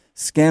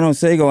Scano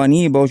Sego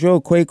Ani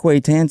Bojo Kwe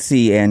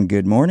Tansi, and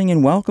good morning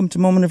and welcome to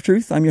Moment of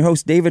Truth. I'm your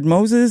host, David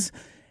Moses,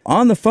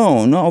 on the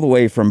phone all the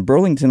way from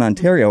Burlington,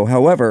 Ontario.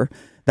 However,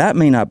 that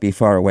may not be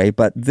far away,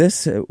 but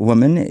this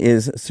woman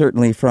is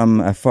certainly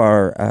from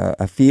far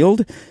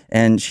afield,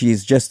 and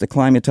she's just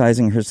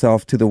acclimatizing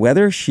herself to the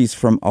weather. She's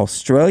from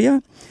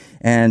Australia,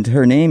 and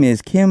her name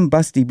is Kim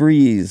Busty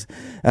Breeze.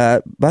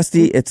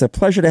 Busty, it's a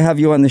pleasure to have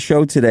you on the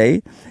show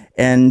today.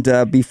 And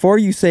before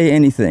you say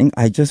anything,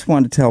 I just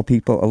want to tell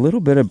people a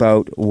little bit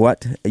about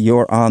what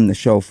you're on the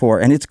show for.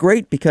 And it's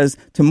great because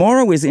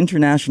tomorrow is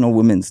International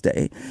Women's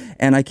Day.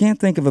 And I can't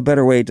think of a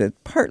better way to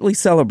partly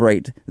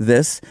celebrate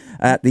this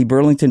at the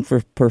Burlington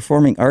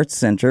Performing Arts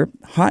Center,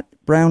 Hot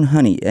Brown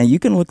Honey. And you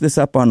can look this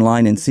up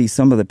online and see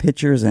some of the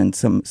pictures and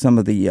some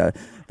of the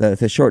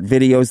short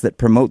videos that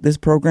promote this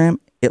program.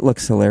 It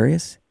looks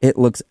hilarious. It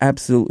looks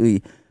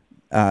absolutely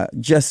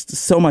just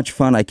so much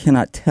fun, I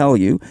cannot tell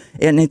you.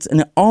 And it's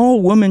an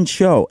all-woman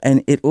show,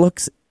 and it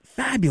looks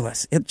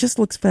fabulous. It just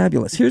looks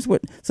fabulous. Here's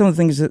what some of the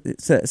things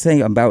that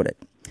say about it.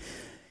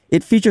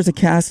 It features a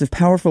cast of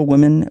powerful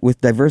women with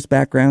diverse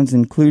backgrounds,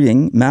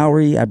 including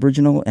Maori,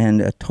 Aboriginal,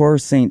 and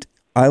Torres Strait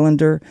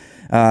Islander.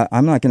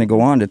 I'm not going to go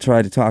on to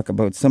try to talk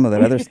about some of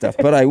that other stuff,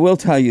 but I will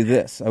tell you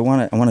this. I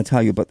want to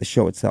tell you about the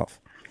show itself.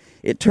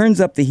 It turns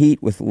up the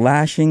heat with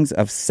lashings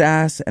of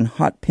sass and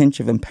hot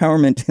pinch of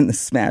empowerment in the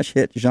smash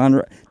hit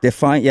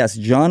genre-defying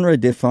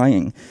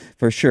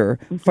for sure.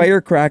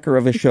 Firecracker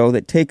of a show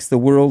that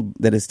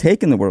has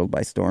taken the world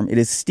by storm. It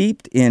is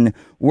steeped in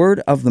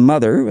word of the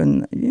mother,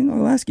 and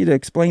I'll ask you to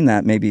explain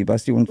that maybe,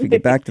 Busty, once we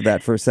get back to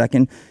that for a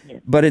second.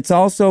 But it's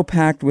also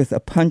packed with a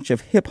punch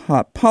of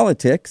hip-hop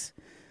politics.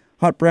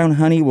 Hot Brown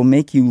Honey will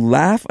make you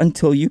laugh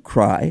until you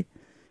cry,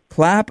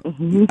 clap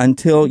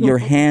until your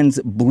hands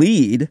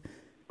bleed,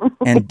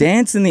 and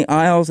dance in the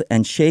aisles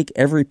and shake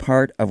every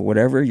part of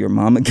whatever your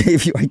mama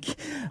gave you. I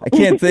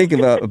can't think of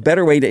a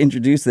better way to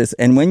introduce this.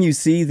 And when you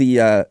see the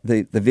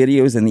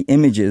videos and the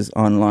images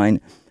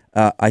online,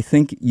 I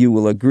think you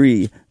will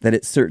agree that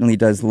it certainly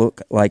does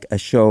look like a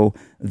show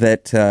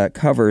that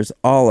covers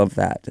all of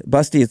that.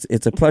 Busty,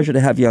 it's a pleasure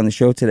to have you on the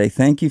show today.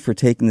 Thank you for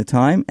taking the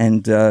time,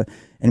 and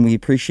we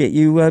appreciate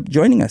you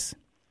joining us.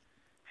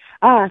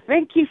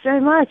 Thank you so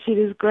much. It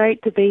is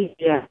great to be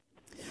here.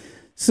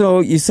 So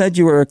you said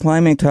you were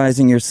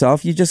acclimatizing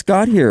yourself. You just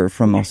got here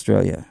from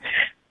Australia.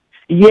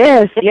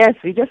 Yes.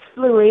 We just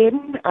flew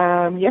in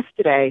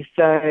yesterday.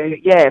 So,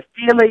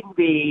 feeling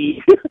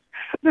a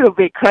little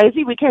bit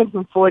crazy. We came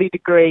from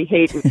 40-degree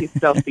heat, which is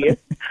Celsius.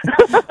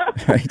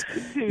 Right.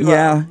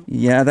 Yeah.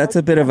 That's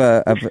a bit of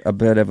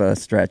a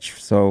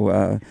stretch.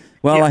 So,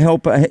 I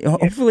hope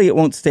hopefully it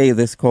won't stay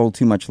this cold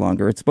too much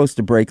longer. It's supposed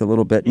to break a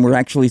little bit, and we're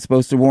actually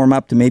supposed to warm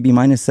up to maybe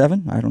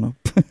 -7. I don't know.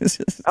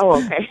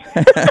 Oh, okay.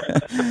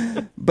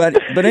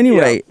 But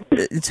anyway,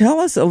 tell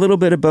us a little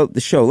bit about the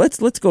show.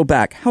 Let's go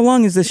back. How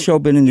long has this show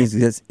been in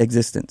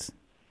existence?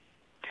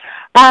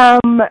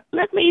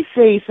 Let me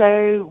see.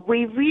 So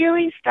we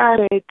really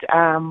started.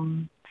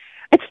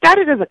 It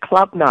started as a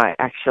club night,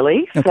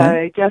 actually. Okay.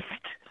 So just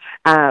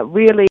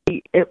really,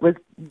 it was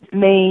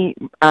me,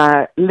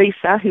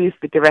 Lisa, who's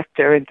the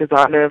director and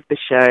designer of the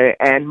show,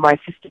 and my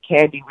sister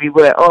Candy. We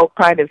were all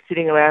kind of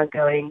sitting around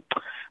going,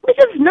 we're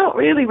just not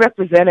really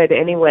represented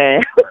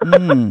anywhere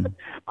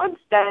on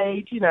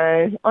stage,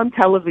 on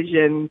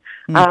television,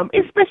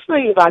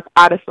 especially like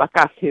artists like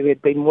us who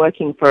had been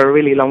working for a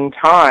really long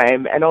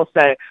time and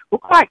also were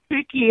quite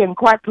kooky and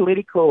quite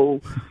political.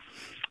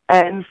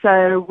 And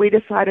so we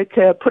decided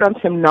to put on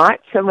some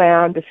nights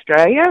around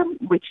Australia,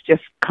 which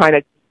just kind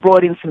of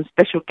brought in some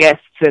special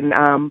guests and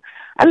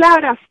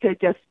allowed us to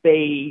just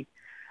be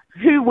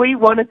who we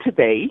wanted to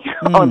be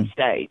on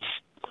stage.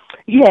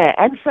 Yeah,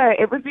 and so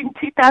it was in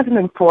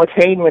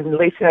 2014 when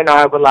Lisa and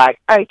I were like,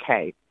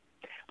 okay,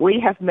 we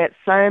have met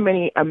so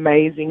many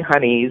amazing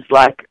honeys,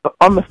 like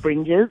on the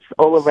fringes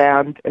all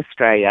around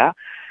Australia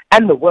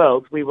and the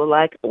world. We were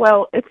like,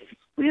 well, it's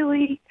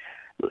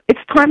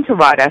time to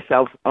write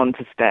ourselves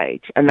onto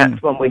stage. And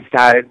that's when we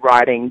started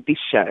writing this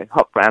show,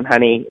 Hot Brown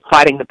Honey,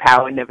 Fighting the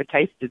Power Never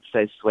Tasted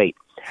So Sweet.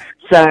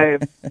 So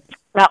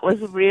that was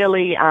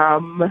really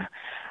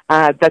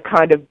the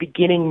kind of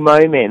beginning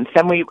moments.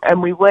 And we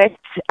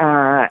worked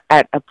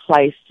at a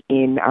place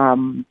in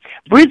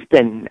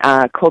Brisbane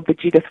called the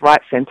Judith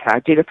Wright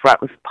Centre. Judith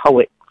Wright was a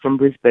poet from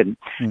Brisbane,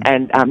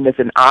 and there's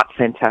an art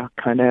centre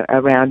kind of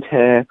around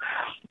her,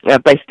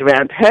 based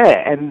around her.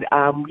 And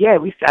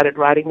we started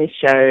writing this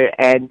show,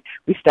 and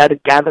we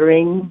started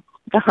gathering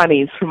the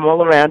honeys from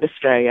all around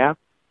Australia,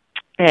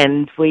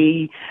 and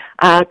we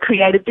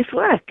created this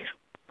work.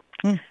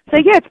 So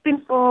it's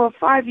been for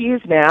 5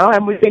 years now,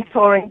 and we've been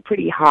touring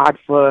pretty hard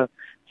for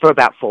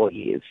about 4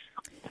 years.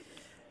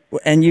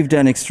 And you've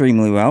done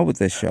extremely well with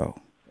this show.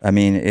 I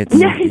mean,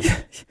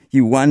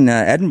 you won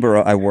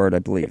Edinburgh Award, I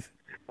believe.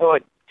 Oh,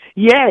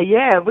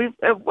 yeah.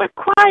 We're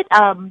quite.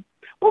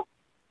 Well,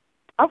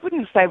 I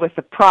wouldn't say we're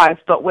surprised,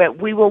 but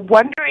we were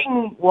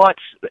wondering what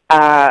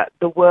how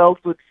the world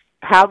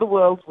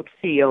would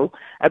feel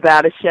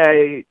about a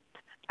show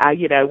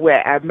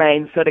where our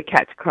main sort of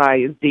catch cry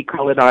is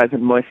decolonize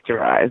and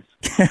moisturize.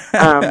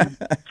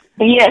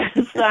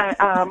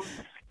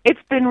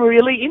 It's been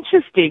really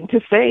interesting to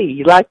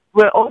see. Like,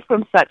 we're all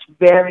from such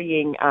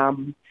varying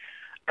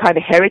kind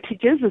of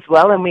heritages as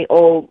well, and we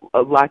all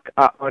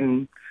are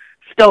on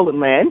stolen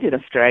land in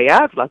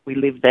Australia, like we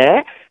live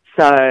there.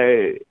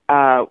 So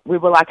we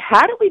were like,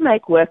 how do we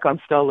make work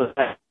on stolen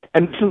land?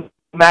 And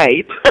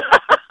made.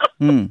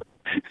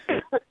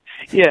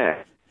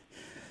 Yeah.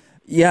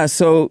 Yeah,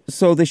 so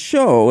the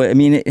show, I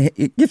mean,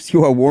 it gives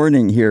you a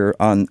warning here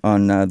on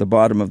the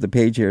bottom of the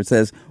page here. It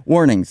says,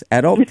 warnings,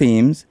 adult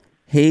themes,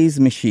 haze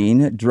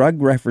machine, drug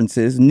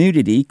references,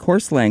 nudity,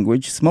 coarse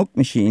language, smoke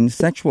machine,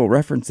 sexual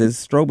references,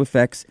 strobe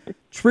effects,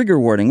 trigger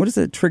warning. What is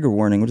a trigger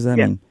warning? What does that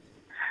mean?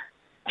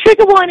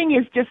 Trigger warning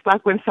is just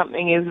like when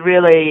something is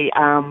really...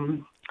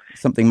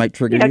 something might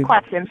trigger you?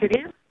 Quite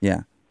sensitive.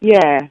 Yeah.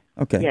 Yeah.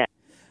 Okay. Yeah.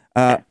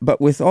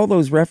 But with all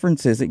those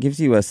references, it gives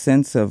you a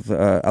sense of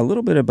a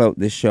little bit about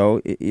this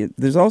show.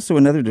 There's also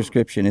another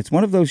description. It's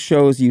one of those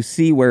shows you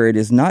see where it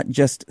is not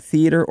just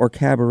theater or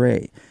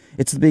cabaret.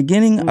 It's the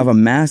beginning of a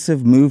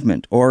massive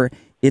movement, or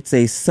it's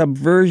a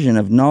subversion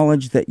of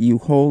knowledge that you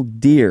hold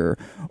dear,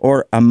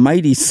 or a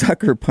mighty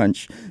sucker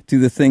punch to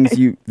the things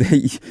you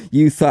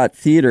thought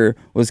theater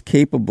was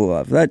capable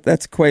of.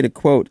 That's quite a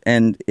quote,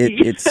 and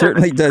it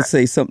certainly does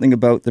say something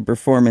about the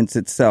performance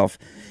itself.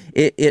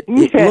 It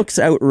looks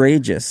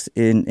outrageous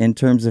in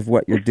terms of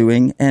what you're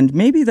doing, and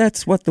maybe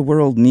that's what the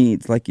world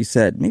needs. Like you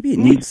said, maybe it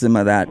needs some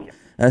of that,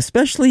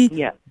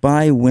 especially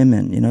by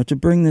women. To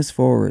bring this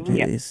forward.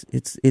 Yeah.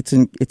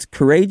 It's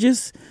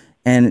courageous,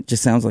 and it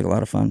just sounds like a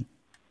lot of fun.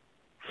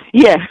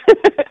 Yeah,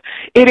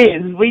 it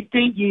is. We do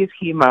use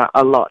humour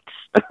a lot,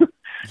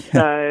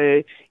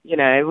 so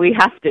we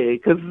have to,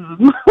 because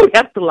we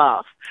have to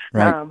laugh,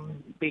 right.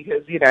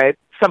 Because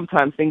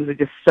sometimes things are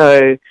just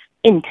so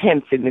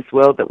intense in this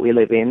world that we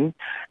live in,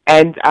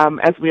 and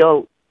as we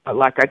all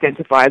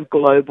identify as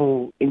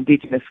global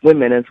Indigenous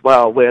women as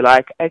well, we're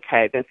like,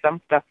 okay, there's some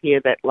stuff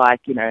here that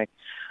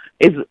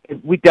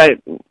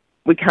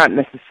we can't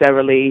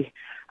necessarily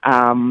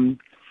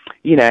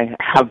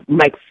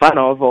make fun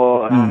of,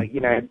 or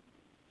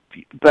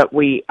but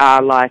we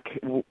are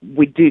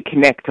we do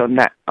connect on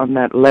that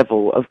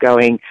level of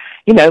going,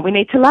 we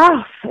need to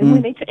laugh and we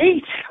need to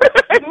eat,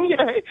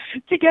 and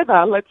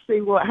together, let's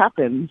see what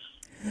happens.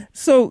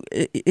 So,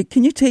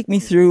 can you take me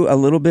through a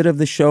little bit of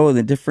the show and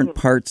the different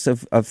parts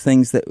of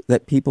things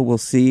that people will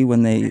see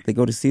when they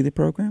go to see the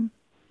program?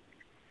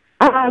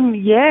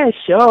 Yeah,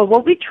 sure.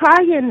 Well, we try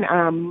and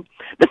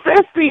the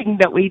first thing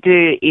that we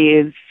do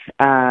is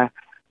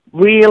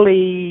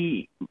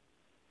really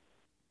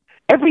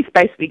every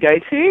space we go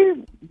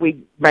to,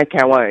 we make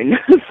our own.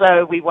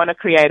 So we want to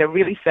create a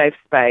really safe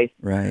space,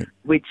 right?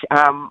 Which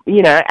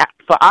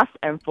for us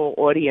and for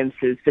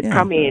audiences to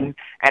come in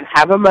and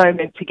have a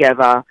moment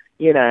together,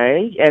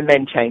 and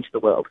then change the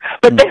world.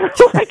 But then,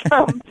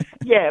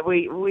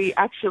 we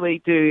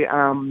actually do.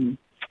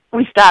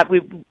 We start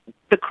with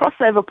the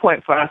crossover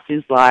point for us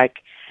is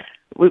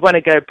we want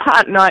to go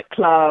part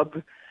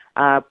nightclub,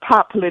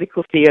 part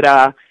political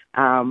theatre,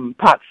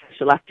 part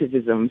social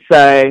activism.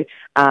 So,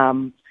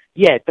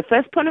 the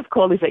first point of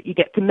call is that you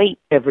get to meet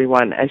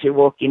everyone as you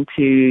walk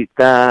into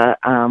the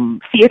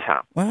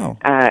theatre. Wow.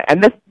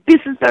 And this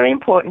is very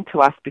important to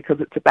us because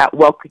it's about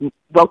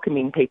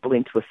welcoming people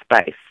into a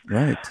space.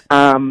 Right.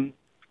 And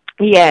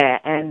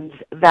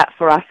that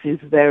for us is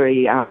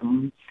very,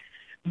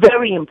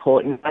 very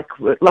important.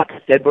 Like I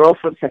said, we're all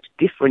from such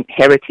different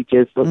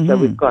heritages. So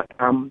we've got,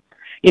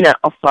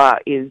 Offa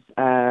is,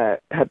 her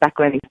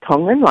background is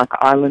Tongan,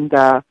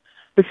 Islander,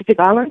 Pacific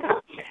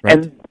Islander,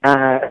 right.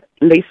 And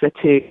Lisa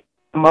to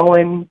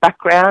Samoan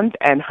background,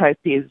 and Hope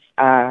is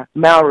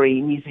Maori,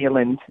 New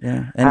Zealand.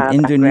 Yeah, and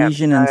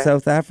Indonesian and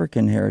South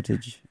African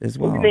heritage as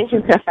well.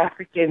 Indonesian, South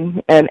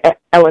African, and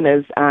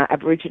Eleanor's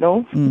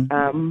Aboriginal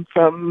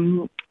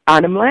from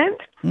Arnhem Land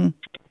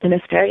in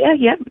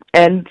Australia,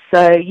 And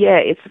so,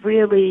 it's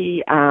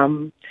really,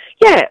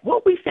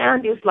 what we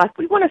found is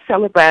we want to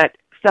celebrate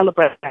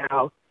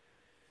our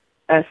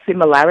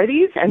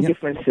similarities and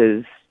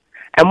differences.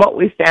 And what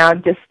we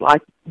found just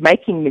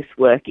making this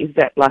work is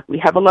that we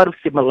have a lot of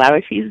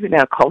similarities in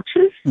our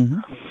cultures.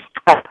 Mm-hmm.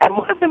 And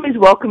one of them is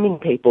welcoming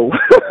people.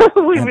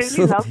 We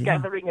really love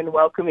gathering and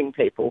welcoming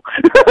people.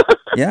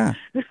 Yeah.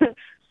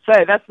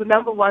 So that's the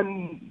number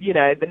one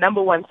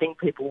thing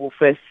people will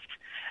first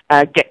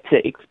get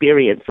to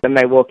experience when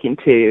they walk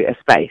into a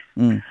space.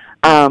 Mm.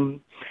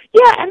 And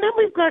then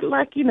we've got a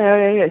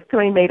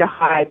 3-meter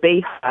high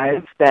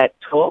beehive that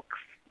talks,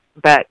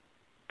 that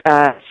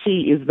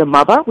she is the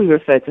mother. We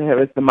refer to her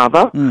as the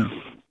mother. Mm.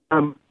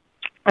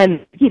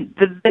 And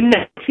the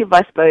narrative,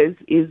 I suppose,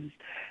 is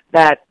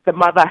that the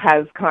mother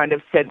has kind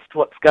of sensed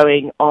what's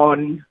going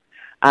on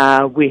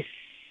with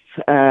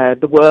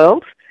the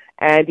world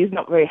and is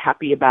not very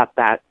happy about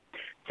that.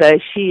 So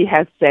she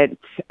has sent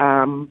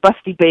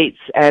Busty Beats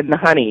and the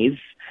Honeys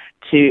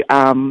to,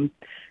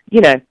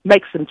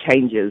 make some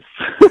changes.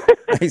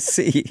 I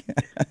see.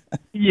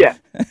 Yeah,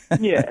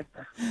 yeah.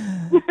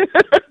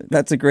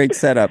 That's a great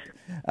setup.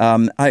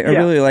 I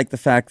really like the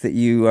fact that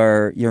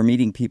you're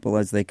meeting people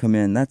as they come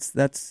in.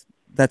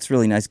 That's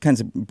really nice. Kind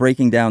of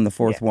breaking down the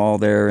fourth wall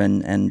there,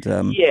 and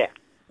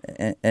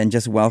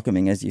just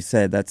welcoming, as you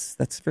said.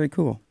 That's very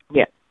cool.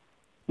 Yeah,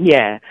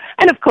 yeah.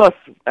 And of course,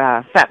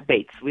 Fat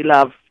Beats. We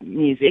love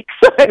music,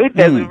 so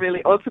there's a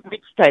really awesome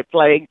mixtape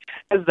playing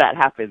as that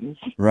happens.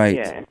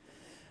 Right.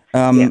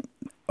 Yeah.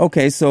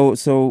 Okay, so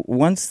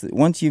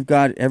once you've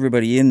got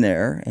everybody in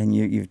there and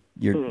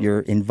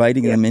you're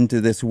inviting them into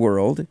this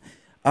world,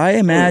 I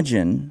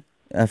imagine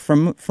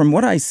from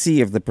what I see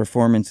of the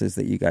performances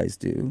that you guys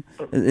do,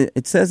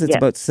 it says it's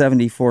about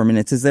 74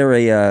 minutes. Is there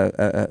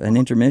an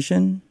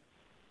intermission?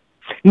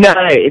 No,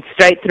 it's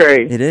straight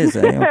through. It is,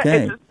 eh?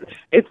 Okay.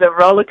 It's a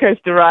roller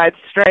coaster ride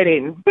straight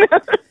in.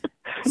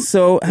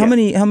 So how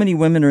many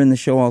women are in the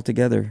show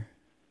altogether?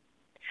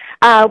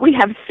 We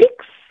have 6.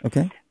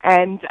 Okay.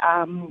 And,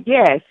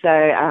 yes,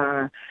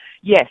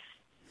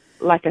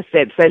 like I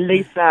said, so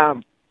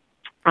Lisa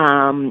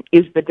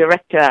is the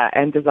director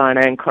and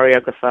designer and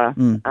choreographer,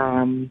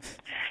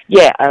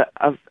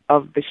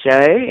 of the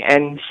show,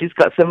 and she's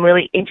got some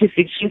really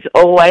interesting, she's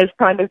always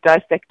kind of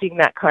dissecting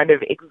that kind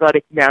of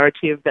exotic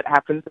narrative that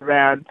happens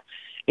around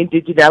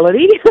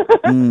indigeneity.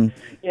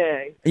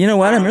 Yeah. You know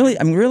what?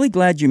 I'm really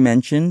glad you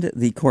mentioned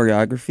the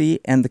choreography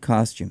and the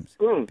costumes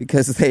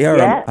because they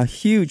are a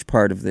huge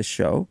part of this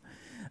show.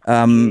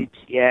 And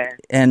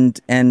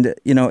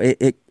you know,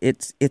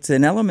 it's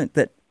an element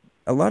that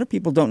a lot of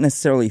people don't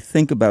necessarily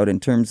think about in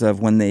terms of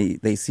when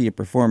they see a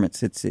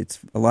performance. It's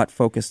a lot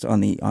focused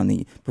on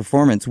the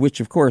performance, which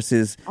of course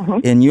is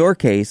in your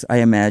case, I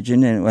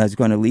imagine, and I was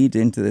going to lead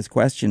into this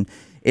question.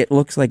 It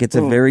looks like it's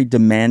a very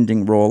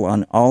demanding role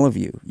on all of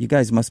you. You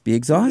guys must be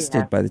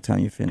exhausted by the time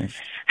you finish.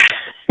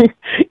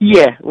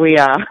 Yeah, we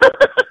are.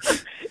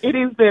 It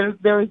is.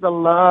 There is a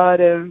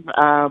lot of.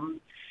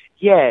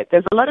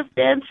 There's a lot of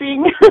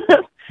dancing,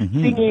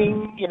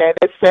 singing, you know,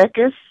 there's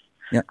circus,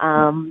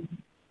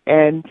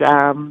 and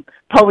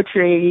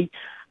poetry,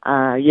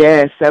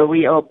 so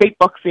we are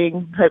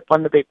beatboxing. Hope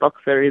One the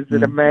Beatboxer is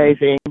an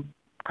amazing,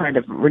 kind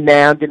of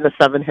renowned in the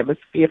Southern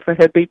Hemisphere for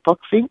her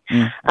beatboxing.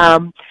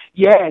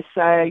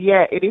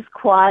 It is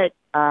quite,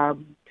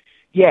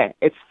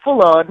 it's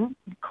full on,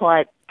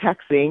 quite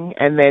taxing,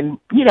 and then,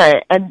 you know,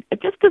 and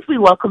just because we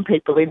welcome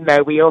people in,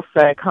 though, we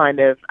also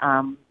kind of,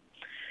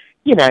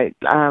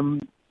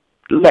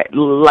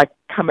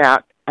 come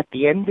out at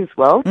the end as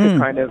well to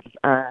kind of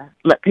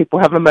let people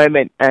have a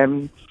moment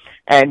and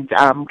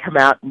come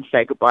out and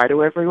say goodbye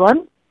to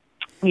everyone.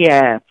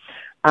 Yeah.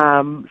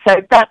 So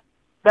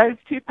those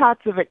two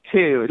parts of it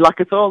too, like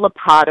it's all a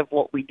part of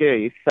what we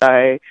do.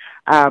 So,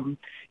 so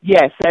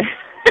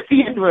at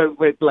the end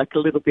we're like a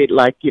little bit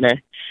like, you know,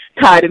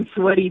 tired and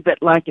sweaty,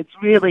 but like it's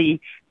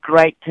really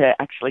great to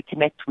actually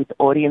connect with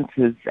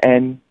audiences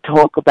and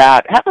talk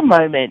about, have a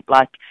moment,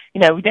 like,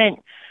 you know, we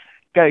don't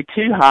go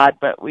too hard,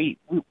 but we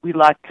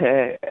like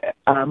to,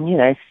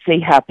 see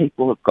how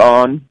people have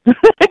gone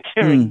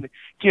during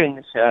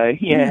the show.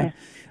 Yeah.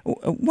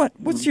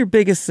 What's your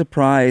biggest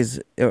surprise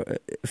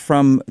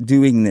from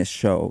doing this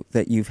show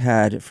that you've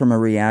had from a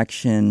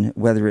reaction,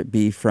 whether it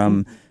be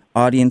from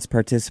audience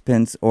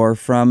participants or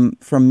from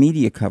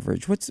media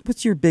coverage?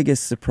 What's your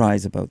biggest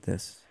surprise about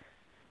this?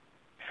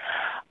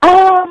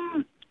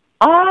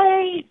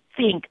 I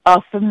think,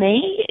 for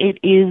me, it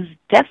is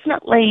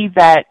definitely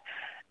that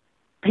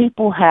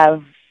people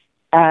have,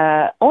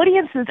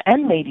 audiences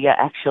and media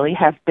actually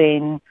have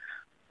been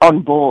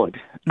on board.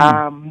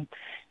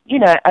 You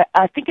know,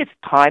 I think it's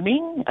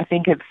timing. I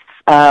think it's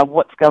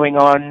what's going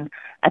on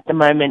at the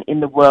moment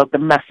in the world, the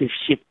massive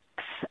shifts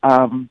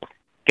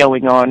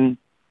going on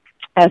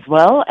as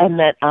well, and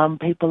that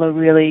people are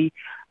really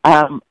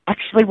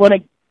actually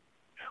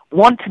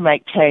want to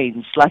make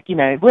change. Like, you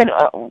know, when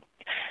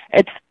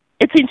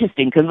it's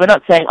interesting because we're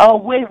not saying,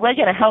 we're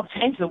going to help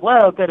change the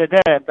world, but, you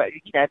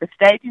know, the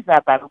stage is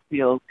our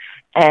battlefield,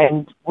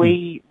 and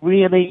we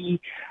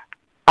really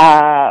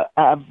are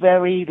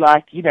very,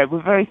 like, you know,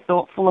 we're very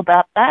thoughtful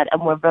about that,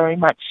 and we're very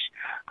much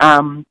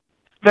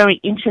very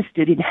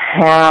interested in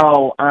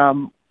how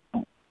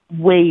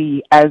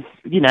we, as,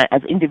 you know,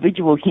 as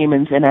individual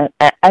humans and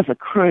as a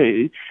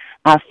crew,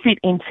 fit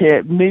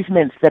into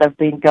movements that have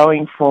been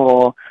going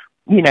for,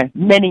 you know,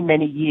 many,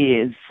 many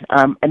years,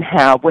 and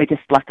how we're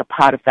just like a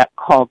part of that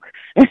cog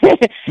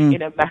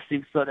in a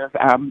massive sort of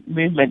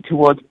movement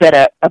towards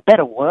a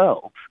better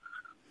world.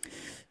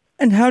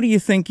 And how do you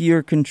think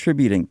you're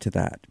contributing to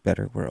that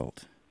better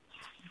world?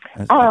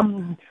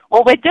 Well,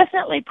 we're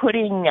definitely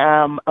putting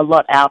a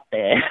lot out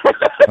there.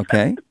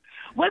 Okay.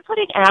 We're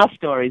putting our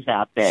stories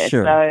out there.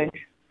 Sure. So,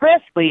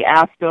 firstly,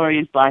 our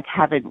stories like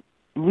haven't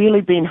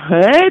really been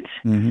heard,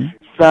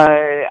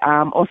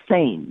 or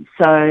seen.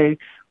 So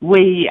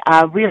we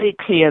are really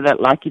clear that,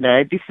 like, you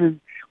know, this is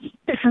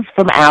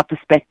from our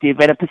perspective,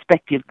 and a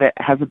perspective that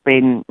hasn't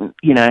been,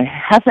 you know,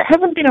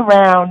 hasn't been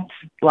around.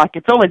 Like,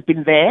 it's always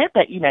been there,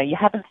 but, you know, you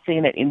haven't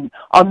seen it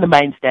on the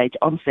main stage,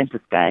 on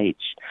centre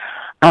stage.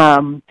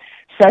 So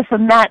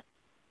from that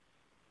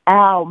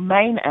our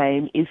main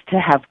aim is to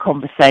have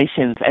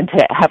conversations and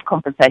to have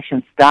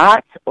conversations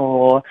start,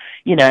 or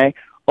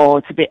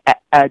or to be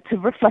to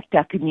reflect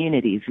our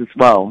communities as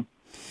well.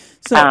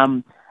 So,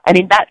 and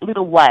in that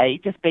little way,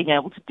 just being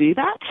able to do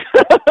that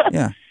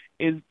yeah,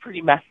 is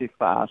pretty massive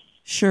for us.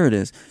 sure it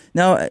is.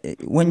 Now,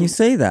 when you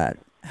say that,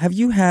 have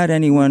you had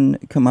anyone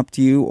come up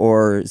to you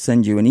or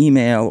send you an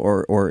email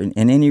or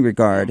in any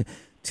regard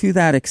to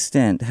that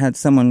extent? Had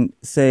someone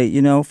say,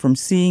 from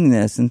seeing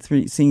this and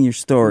seeing your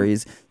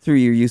stories through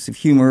your use of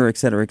humor, et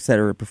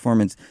cetera,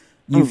 performance,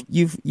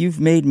 you've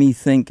made me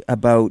think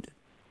about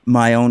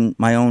my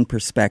own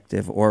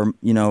perspective, or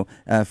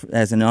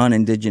as a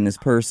non-Indigenous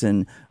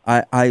person,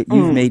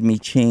 you've made me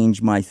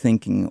change my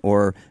thinking,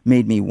 or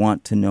made me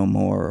want to know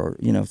more,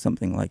 or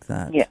something like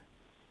that.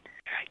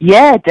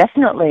 Yeah,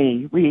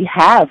 definitely we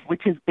have,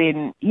 which has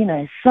been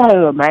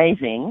so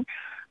amazing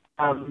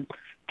to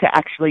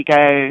actually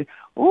go,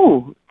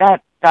 oh,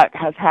 that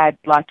has had,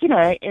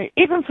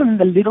 even from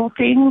the little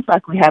things,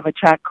 like we have a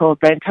track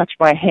called "Don't Touch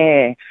My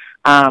Hair."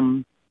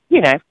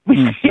 Which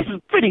is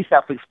pretty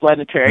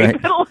self-explanatory,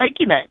 right.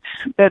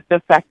 But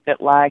the fact that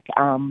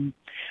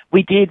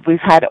we've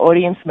had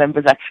audience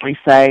members actually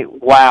say,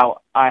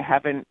 wow, I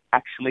haven't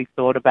actually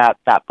thought about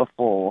that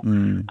before.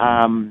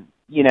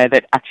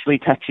 That actually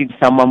touching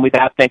someone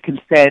without their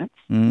consent,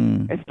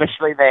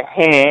 especially their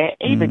hair,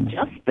 even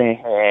just their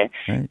hair,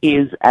 right.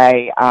 is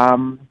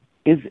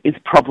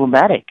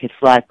problematic. It's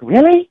like,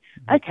 really?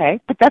 Okay,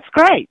 but that's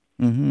great.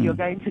 Mm-hmm. You're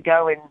going to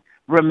go and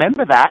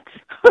remember that.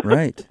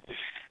 Right.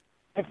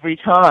 Every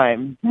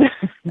time.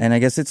 And I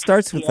guess it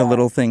starts with the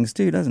little things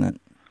too, doesn't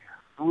it?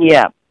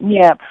 Yeah.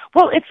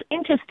 Well, it's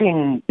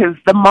interesting because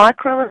the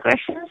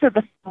microaggressions are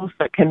the things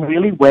that can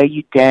really wear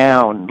you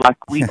down.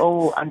 Like, we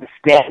all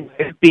understand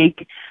the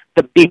big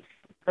that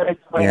is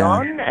going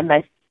on, and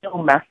they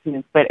feel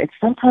massive, but it's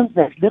sometimes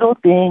those little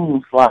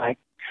things like,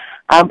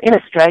 in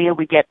Australia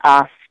we get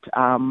asked,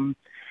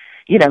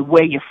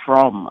 where you're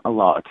from a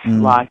lot.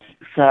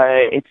 So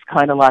it's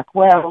kind of like,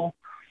 well,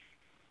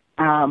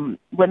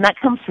 when that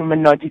comes from a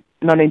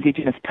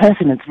non-Indigenous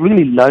person, it's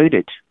really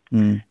loaded,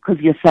 because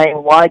you're saying,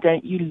 why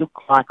don't you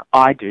look like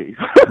I do?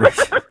 Right.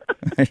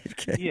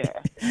 Okay. Yeah.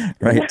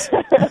 Right.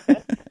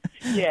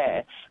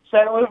 Yeah. So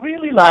we're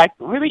really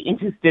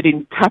interested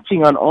in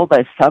touching on all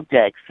those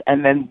subjects,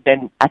 and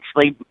then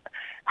actually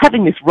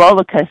having this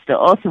roller coaster,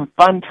 awesome,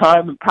 fun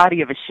time and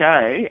party of a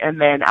show,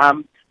 and then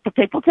for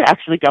people to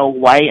actually go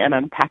away and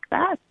unpack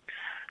that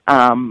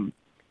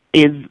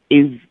is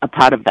a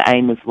part of the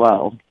aim as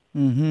well.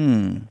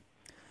 Mm-hmm.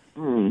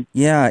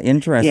 Yeah,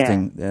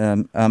 interesting. Yeah.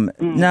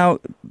 Now,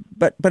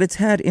 but it's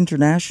had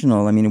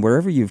international. I mean,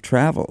 wherever you've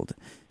traveled,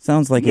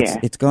 sounds like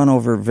it's gone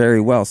over very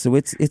well. So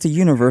it's a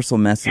universal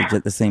message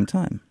at the same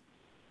time.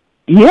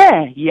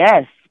 Yeah.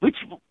 Yes. Which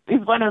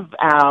is one of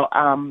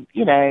our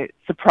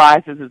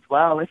surprises as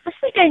well,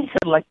 especially going to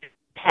the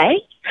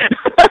UK.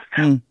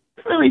 Not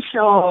really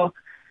sure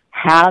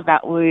how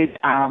that would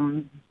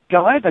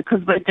go over,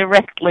 because we're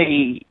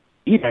directly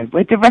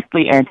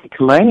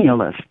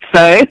anti-colonialist.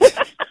 So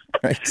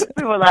right.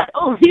 we were like,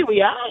 oh, here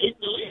we are in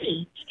the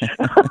league.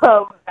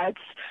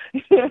 That's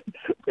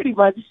pretty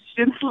much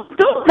just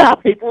all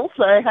about people.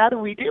 So how do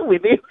we deal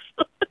with it?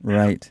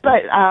 Right.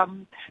 But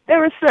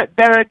there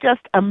are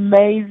just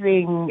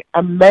amazing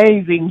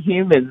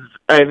humans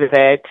over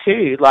there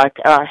too. Like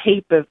a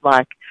heap of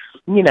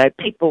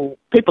people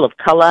of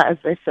color, as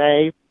they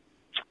say.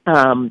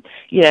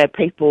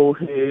 People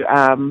who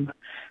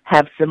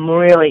have some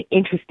really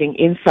interesting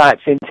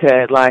insights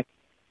into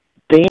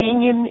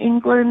being in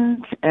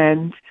England,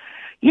 and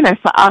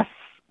for us,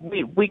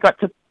 we got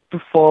to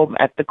perform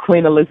at the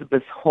Queen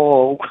Elizabeth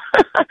Hall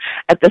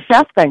at the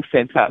South Bank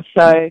Centre.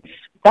 So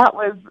that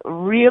was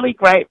really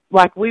great.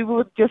 Like, we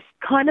were just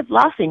kind of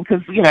laughing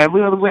because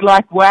we're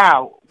like,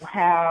 wow,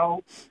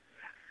 how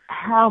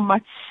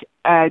much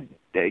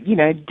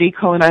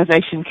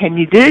decolonization can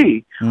you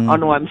do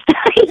on one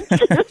stage?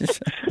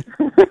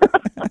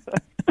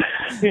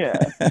 Yeah.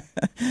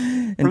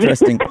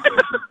 Interesting.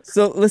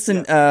 So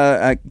listen,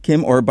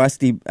 Kim, or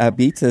Busty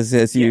Beats,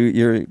 as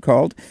you're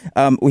called,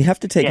 we have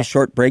to take a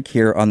short break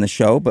here on the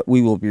show, but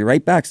we will be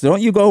right back. So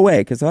don't you go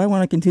away, because I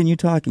want to continue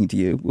talking to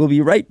you. We'll be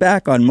right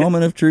back on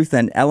Moment of Truth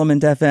and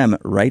Element FM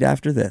right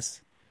after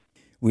this.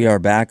 We are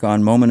back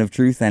on Moment of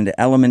Truth and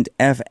Element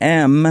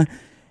FM,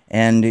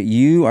 and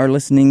you are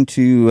listening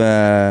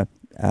to...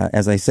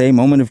 as I say,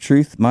 Moment of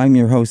Truth. I'm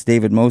your host,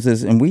 David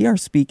Moses, and we are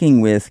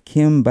speaking with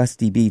Kim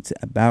Busty Beats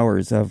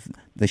Bowers of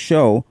the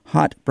show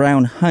Hot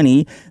Brown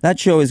Honey. That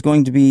show is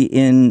going to be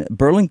in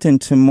Burlington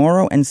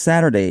tomorrow and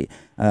Saturday,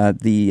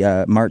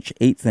 the March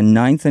 8th and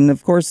 9th. And,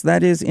 of course,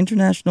 that is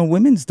International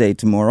Women's Day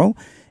tomorrow,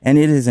 and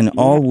it is an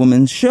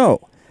all-women's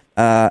show.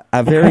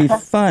 A very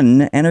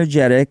fun,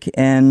 energetic,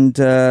 and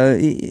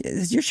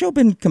has your show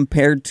been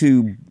compared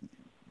to...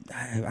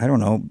 I don't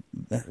know.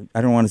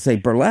 I don't want to say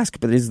burlesque,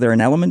 but is there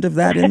an element of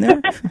that in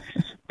there?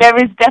 There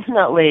is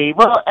definitely.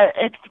 Well,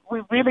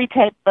 we really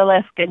take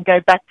burlesque and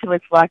go back to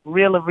its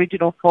real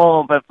original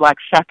form of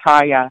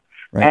satire,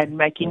 Right. and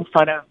making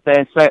fun of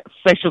the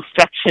social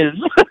structures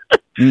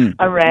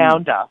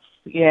around us.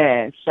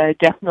 Yeah, so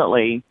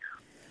definitely.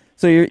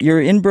 So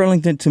you're in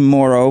Burlington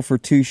tomorrow for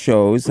 2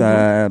 shows,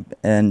 and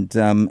at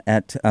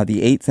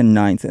the 8th and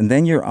 9th, and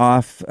then you're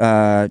off.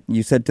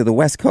 You said to the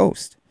West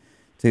Coast,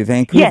 to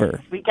Vancouver.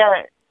 Yes, we go.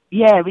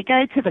 Yeah, we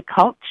go to the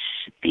Colch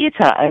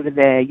Theatre over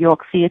there,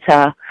 York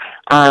Theatre,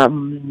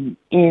 in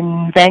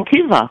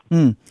Vancouver.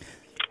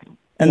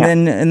 And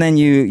then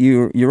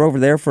you're over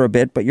there for a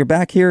bit, but you're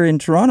back here in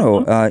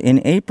Toronto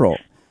in April,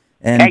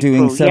 and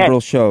doing several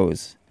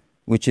shows,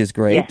 which is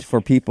great for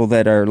people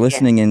that are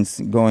listening and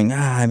going,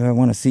 I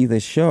want to see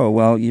this show.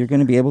 Well, you're going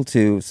to be able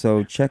to,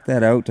 so check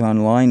that out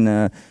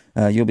online.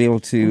 You'll be able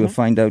to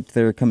find out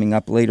they're coming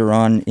up later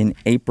on in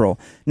April.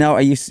 Now,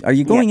 are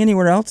you going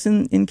anywhere else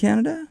in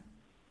Canada?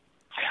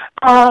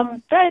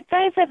 Those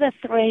are the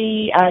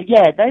 3.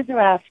 Those are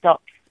our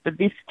stops for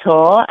this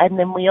tour, and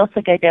then we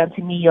also go down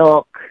to New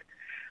York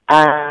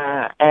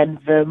and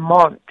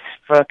Vermont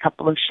for a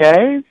couple of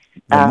shows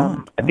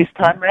this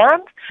time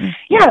round.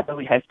 Yeah, but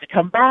we hope to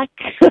come back.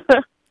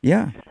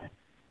 Yeah,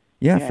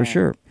 for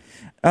sure.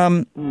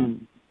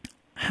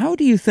 How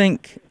do you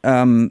think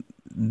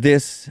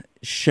this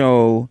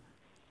show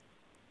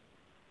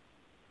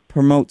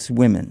promotes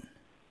women?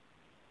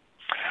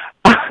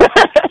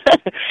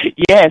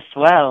 Yes,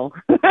 well,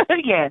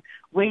 we're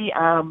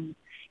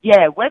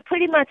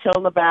pretty much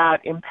all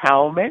about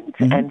empowerment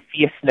and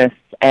fierceness,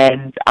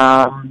 and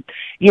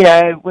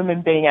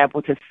women being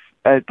able to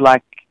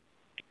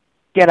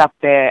get up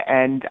there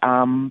and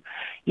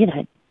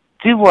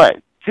do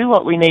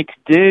what we need to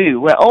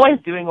do. We're always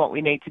doing what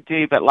we need to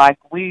do, but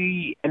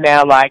we are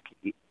now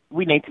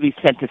we need to be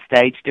center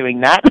stage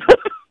doing that.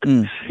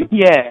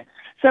 Yeah.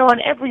 So on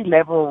every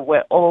level,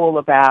 we're all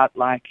about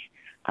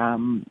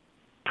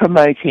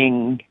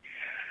promoting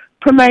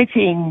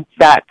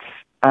that,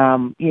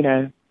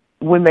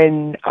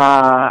 women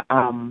are,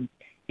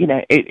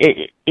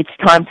 it's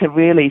time to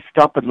really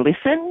stop and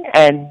listen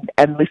and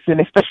listen,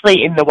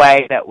 especially in the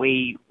way that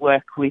we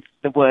work with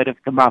the word of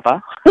the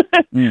mother,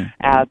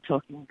 our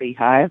talking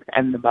beehive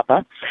and the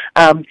mother.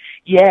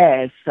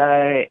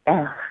 So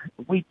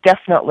we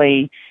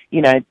definitely,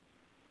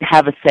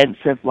 have a sense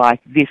of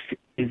this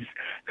is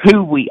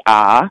who we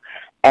are,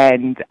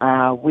 and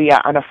we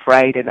are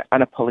unafraid and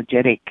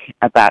unapologetic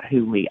about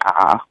who we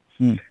are.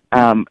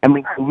 And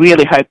we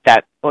really hope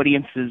that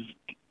audiences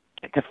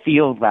get to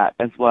feel that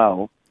as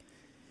well.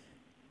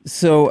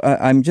 So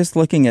I'm just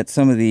looking at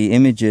some of the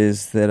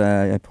images that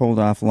I pulled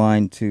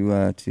offline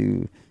to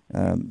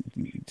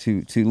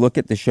look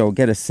at the show,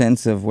 get a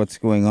sense of what's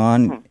going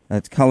on.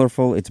 It's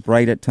colorful, it's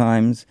bright at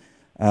times,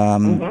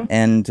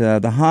 and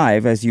the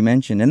Hive, as you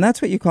mentioned, and that's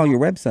what you call your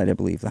website, I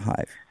believe, the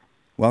Hive.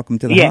 Welcome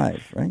to the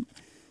Hive, right?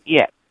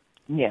 Yeah.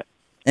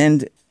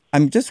 And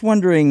I'm just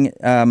wondering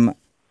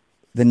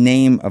the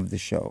name of the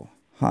show,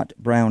 Hot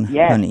Brown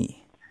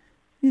Honey.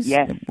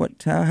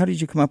 How did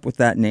you come up with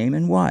that name,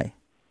 and why?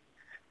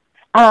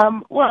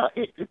 Well,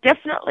 it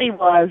definitely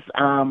was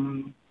a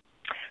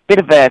bit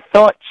of a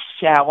thought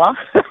shower.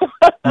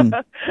 Kind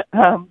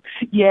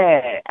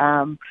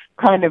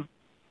of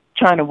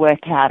trying to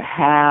work out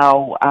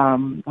how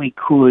we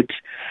could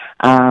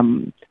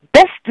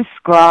best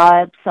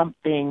describe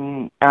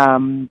something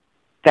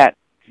that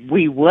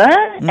we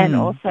were, and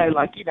also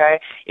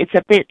it's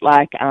a bit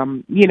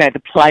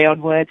the play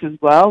on words as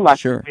well.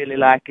 Sure. Really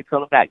it's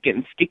all about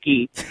getting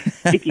sticky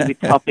with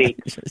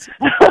topics,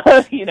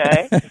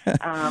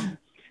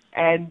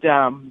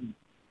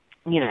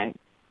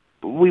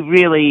 we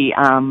really,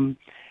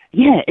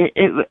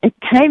 it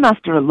came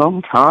after a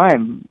long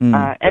time,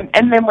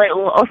 and then we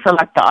also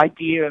the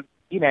idea of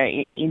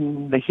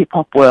in the hip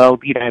hop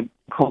world,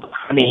 called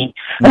honey.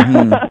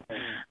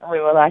 We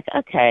were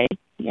okay,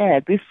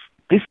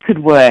 this could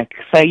work.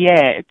 So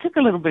it took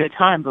a little bit of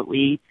time, but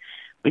we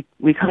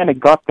kind of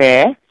got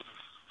there.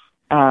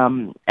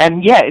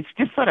 It's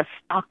just sort of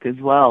stuck as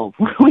well.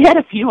 We had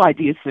a few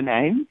ideas for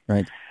names,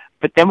 right?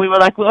 But then we were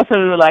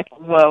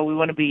well, we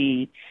want to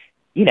be,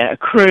 a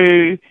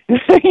crew, this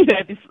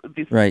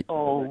right.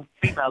 all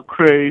female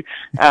crew.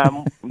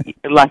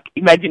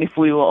 Imagine if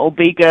we were all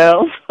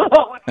B-girls.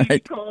 What would we be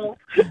called?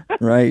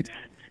 Right.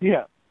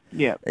 Yeah.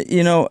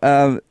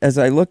 As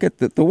I look at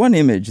the one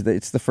image,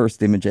 it's the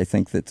first image I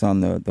think that's on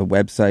the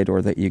website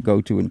or that you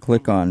go to and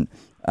click on,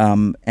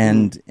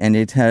 and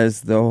it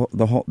has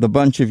the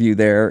bunch of you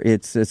there.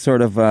 It's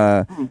sort of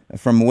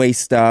from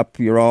waist up.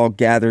 You're all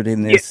gathered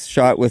in this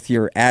shot with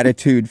your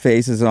attitude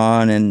faces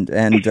on and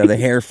the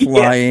hair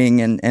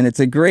flying, and it's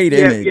a great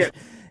image. Yeah.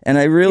 And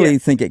I really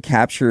think it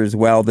captures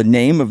well the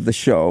name of the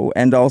show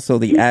and also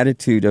the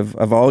attitude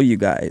of all you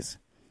guys.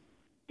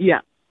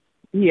 Yeah,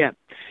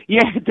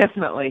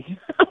 definitely.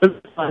 It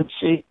was fun.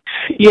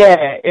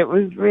 It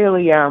was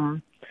really,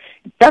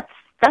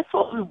 that's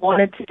what we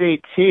wanted to do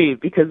too,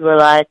 because we're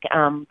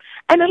and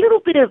a little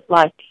bit of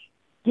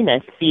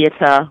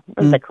theatre,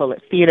 what do they call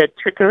it? Theatre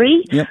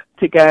trickery,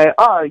 to go,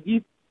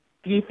 do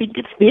you think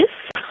it's this?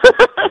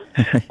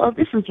 Well,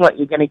 this is what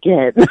you're going to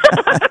get.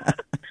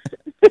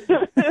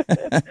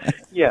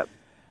 Yeah.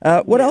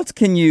 What else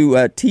can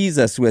you tease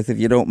us with, if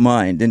you don't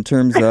mind, in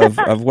terms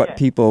of what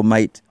people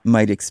might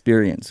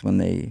experience when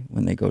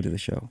they go to the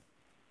show?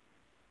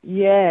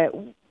 Yeah,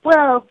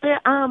 well,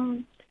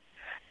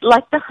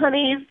 like the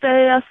Honeys,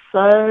 they are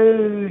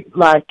so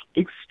like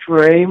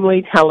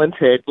extremely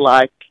talented.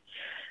 Like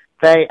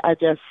they are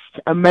just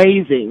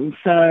amazing.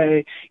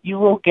 So you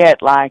will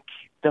get like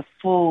the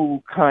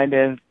full kind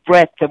of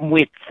breadth and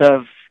width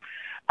of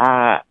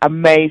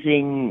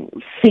amazing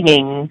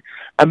singing,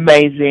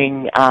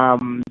 amazing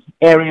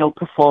aerial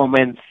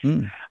performance.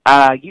 It's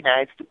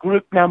the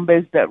group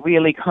numbers that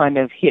really kind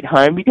of hit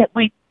home. We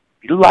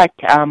like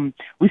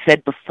we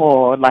said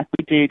before, like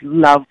we do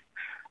love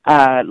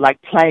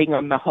like playing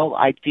on the whole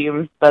idea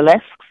of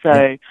burlesque.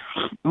 So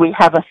we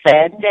have a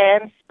fan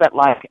dance, but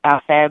like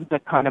our fans are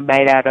kind of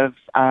made out of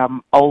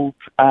old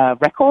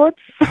records.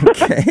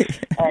 Okay.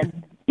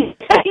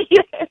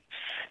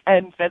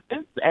 And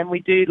feathers, and we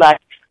do like,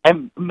 I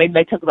mean,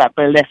 they talk about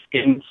burlesque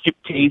and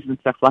striptease and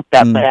stuff like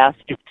that, but our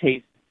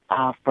striptease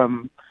are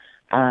from,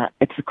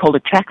 it's called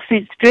a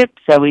tracksuit strip,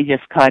 so we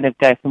just kind of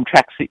go from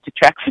tracksuit to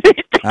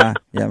tracksuit.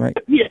 Yeah, right.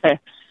 Yeah.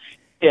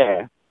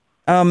 Yeah.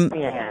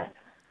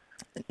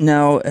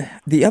 Now,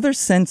 the other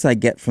sense I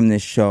get from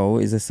this show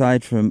is,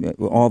 aside from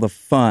all the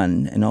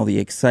fun and all the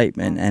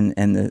excitement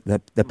and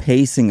the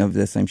pacing of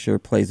this, I'm sure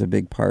plays a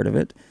big part of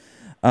it.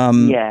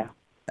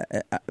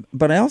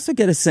 But I also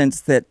get a sense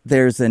that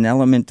there's an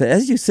element,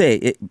 as you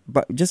say,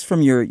 but just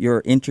from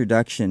your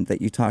introduction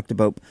that you talked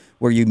about,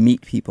 where you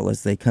meet people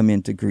as they come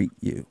in to greet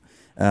you,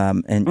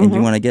 and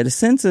you want to get a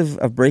sense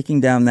of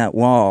breaking down that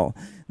wall,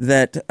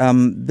 that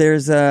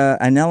there's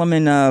an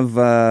element of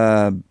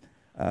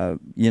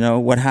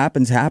what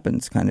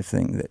happens kind of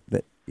thing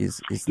that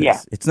is this.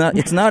 Yeah. It's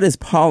not as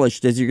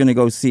polished as you're going to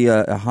go see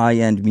a high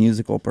end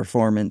musical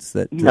performance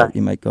that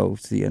you might go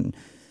see,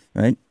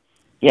 right?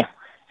 Yeah.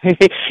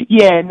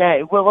 Yeah,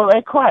 no, well,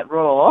 they're quite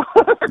raw.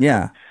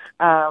 Yeah.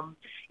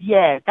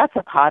 That's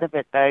a part of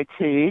it, though,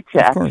 too,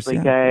 to of course,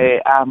 actually go,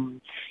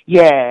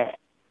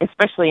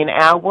 especially in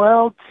our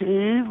world,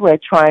 too, we're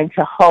trying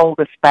to hold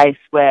a space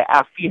where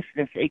our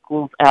fierceness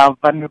equals our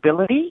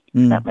vulnerability,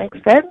 if that makes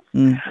sense.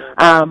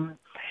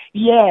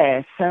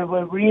 So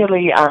we're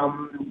really,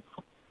 trying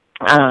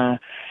to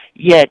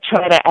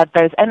add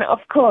those. And,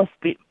 of course,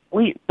 the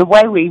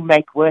way we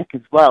make work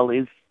as well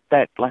is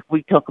that, like,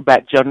 we talk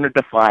about genre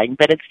defying,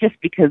 but it's just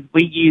because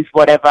we use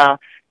whatever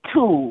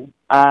tool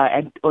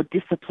or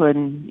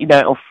discipline,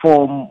 or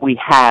form we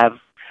have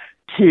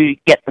to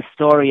get the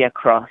story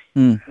across.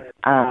 It's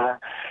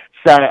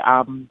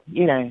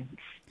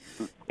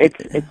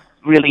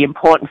really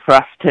important for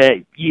us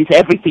to use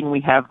everything we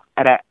have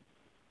to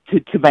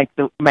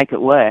make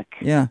it work.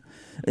 Yeah.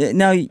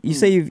 Now, you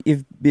say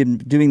you've been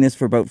doing this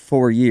for about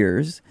 4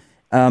 years.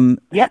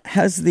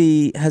 Has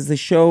the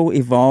show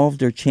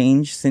evolved or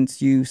changed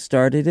since you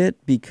started it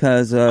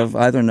because of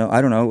I don't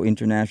know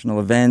international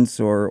events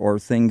or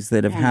things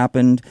that have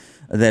happened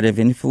that have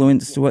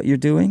influenced what you're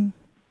doing?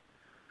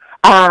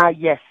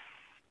 Yes,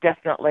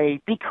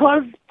 definitely.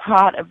 Because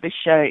part of the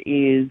show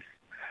is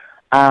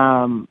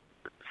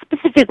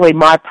specifically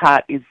my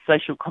part is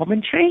social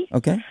commentary.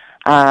 Okay.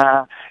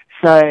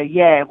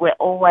 We're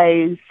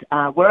always,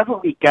 wherever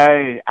we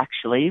go,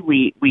 actually,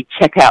 we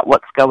check out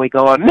what's going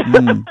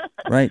on.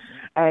 Right.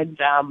 And,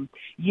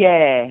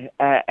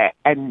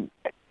 and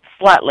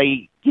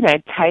slightly,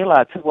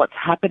 tailor to what's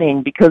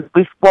happening, because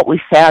what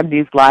we found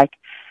is, like,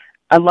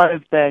 a lot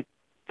of the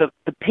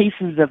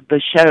pieces of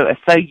the show are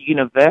so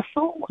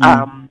universal.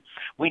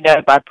 We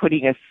know by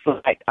putting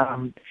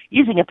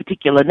using a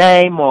particular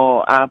name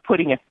or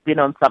putting a spin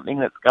on something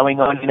that's going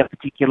on in a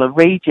particular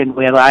region,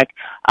 we're like,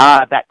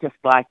 that just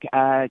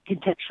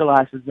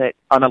contextualizes it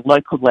on a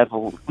local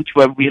level, which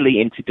we're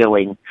really into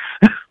doing.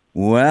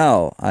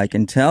 Well, I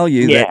can tell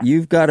you that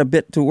you've got a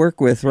bit to work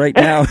with right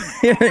now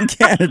here in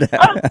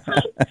Canada.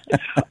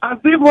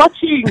 I've been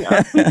looking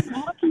at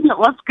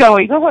what's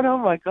going on. Oh,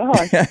 my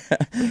gosh.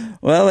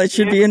 Well, it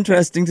should be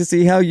interesting to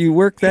see how you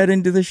work that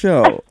into the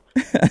show.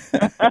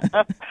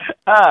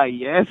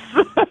 Yes.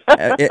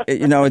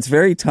 It's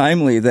very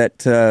timely that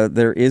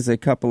there is a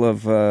couple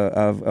of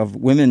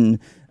women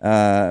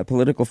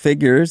political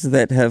figures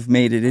that have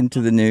made it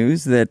into the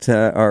news that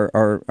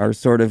are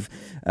sort of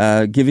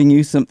giving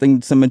you some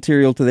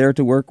material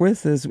to work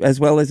with, as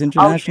well as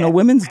International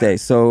Women's Day.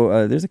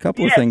 So there's a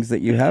couple of things that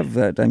you have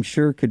that I'm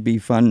sure could be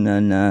fun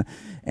and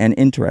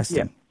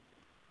interesting.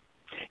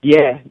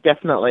 Yeah,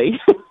 definitely.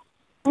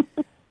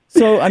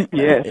 So,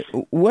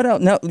 what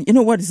else? Now,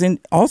 what is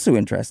also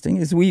interesting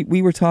is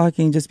we were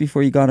talking just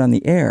before you got on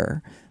the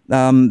air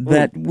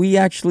that we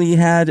actually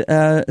had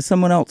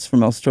someone else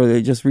from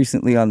Australia just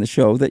recently on the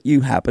show that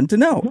you happen to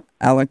know,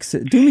 Alex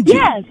Dumidji.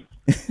 Yes.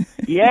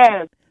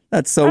 Yes.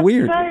 That's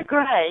weird. So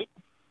great.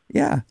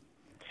 Yeah.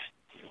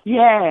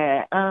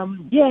 Yeah.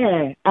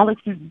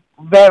 Alex is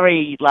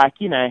very,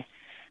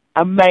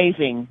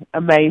 amazing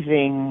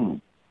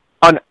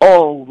on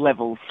all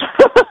levels.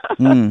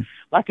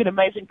 Like an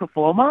amazing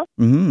performer,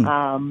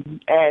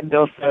 and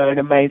also an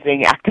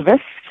amazing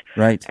activist.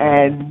 Right.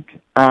 And,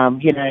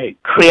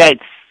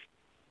 creates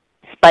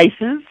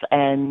spaces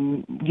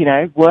and,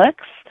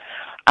 works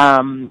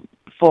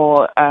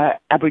for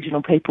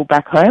Aboriginal people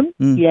back home.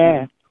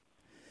 Yeah.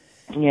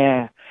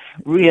 Yeah.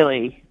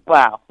 Really.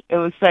 Wow. It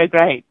was so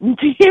great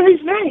to hear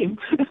his name.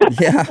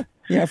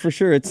 Yeah, for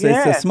sure. It's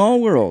a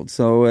small world,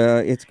 so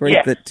it's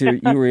great that you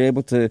were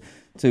able to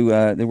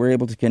they were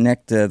able to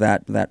connect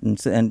that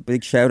and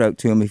big shout out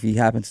to him if he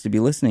happens to be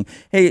listening.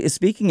 Hey,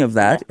 speaking of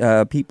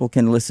that, people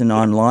can listen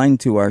online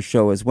to our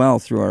show as well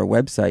through our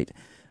website.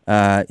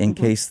 In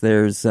case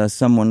there's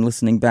someone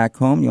listening back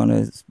home, you want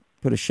to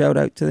put a shout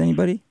out to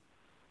anybody?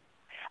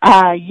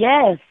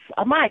 Yes,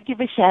 I might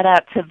give a shout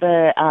out to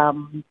the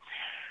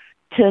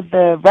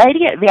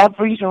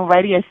Aboriginal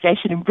radio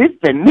station in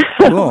Brisbane,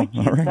 cool. which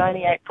is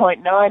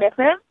 98.9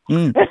 FM.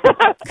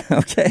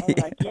 Okay.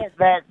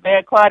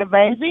 They're quite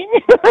amazing.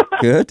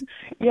 Good.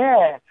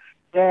 Yeah,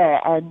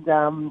 and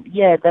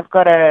they've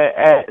got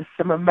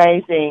some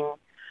amazing,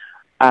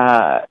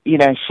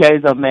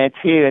 shows on there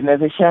too. And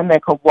there's a show on there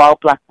called Wild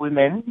Black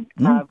Women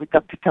with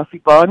Dr. Kelsey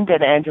Bond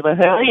and Angela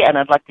Hurley, and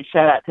I'd like to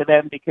shout out to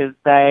them because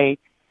they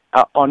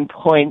are on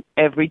point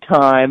every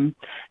time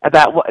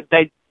about what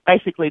they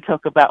basically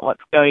talk about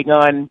what's going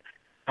on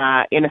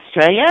in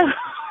Australia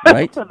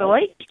for the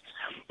week.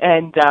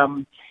 And,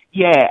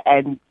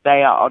 and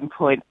they are on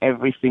point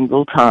every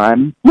single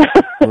time.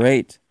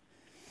 Great.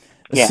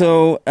 Yeah.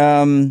 So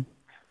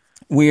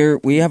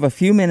we have a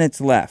few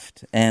minutes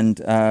left, and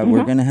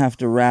we're going to have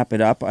to wrap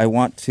it up. I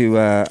want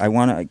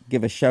to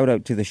give a shout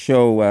out to the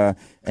show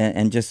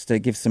and just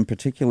give some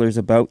particulars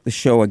about the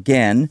show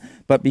again.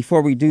 But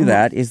before we do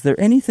that, is there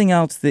anything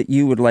else that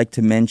you would like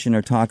to mention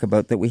or talk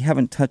about that we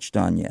haven't touched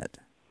on yet?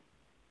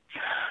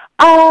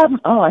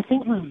 I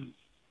think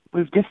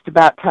we've just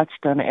about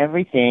touched on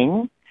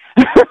everything.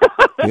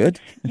 Good.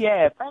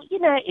 Yeah, but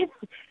if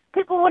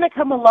people want to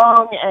come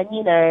along and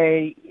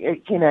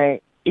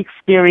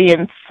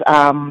experience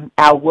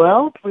our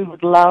world, we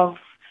would love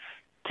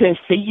to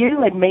see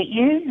you and meet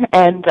you.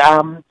 And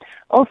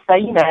also,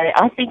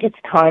 I think it's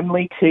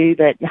timely too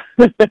that,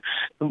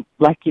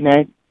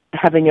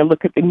 having a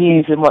look at the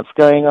news and what's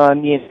going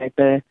on,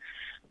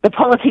 the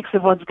politics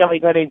of what's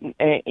going on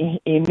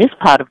in this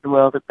part of the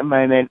world at the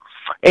moment.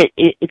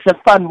 It's a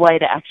fun way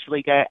to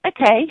actually go,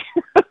 okay,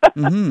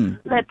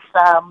 let's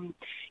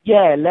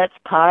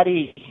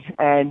party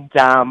and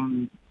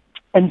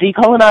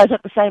decolonize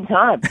at the same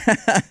time.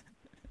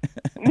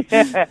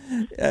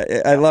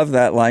 I love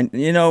that line.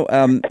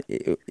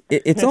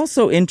 It's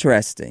also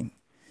interesting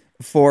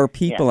for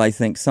people, I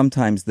think,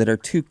 sometimes that are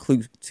too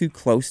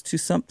close to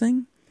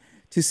something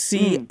to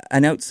see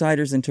an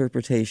outsider's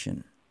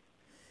interpretation.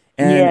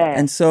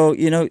 And so,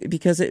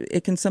 because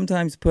it can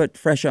sometimes put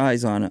fresh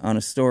eyes on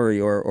a story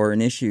or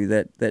an issue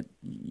that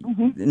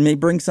may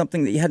bring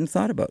something that you hadn't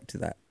thought about to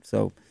that.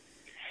 So,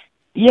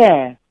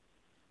 yeah.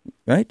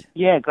 Right?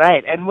 Yeah,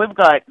 great. And we've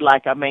got,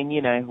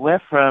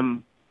 we're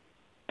from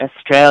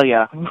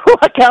Australia.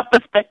 Our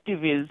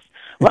perspective is,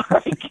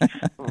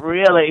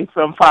 really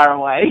from far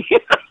away.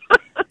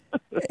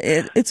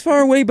 It's far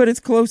away, but it's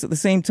close at the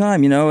same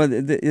time.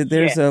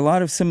 There's a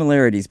lot of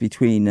similarities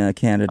between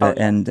Canada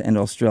and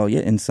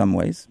Australia in some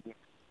ways.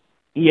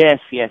 Yes,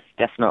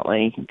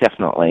 definitely.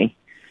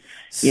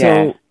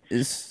 So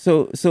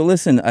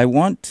listen, I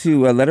want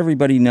to let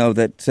everybody know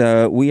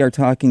that we are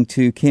talking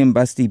to Kim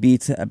Busty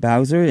Beats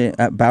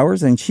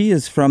Bowers, and she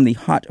is from the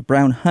Hot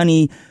Brown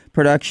Honey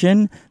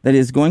production that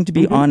is going to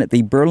be on at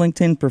the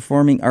Burlington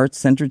Performing Arts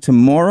Center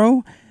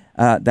tomorrow.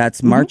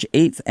 That's March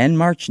 8th and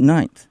March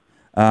 9th.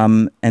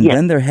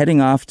 Then they're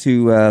heading off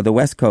to the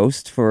West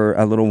Coast for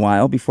a little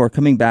while before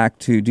coming back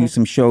to do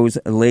some shows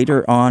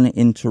later on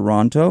in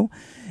Toronto.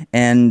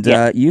 And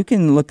you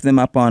can look them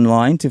up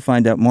online to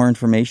find out more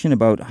information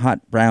about Hot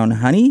Brown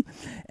Honey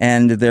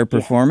and their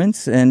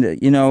performance. And,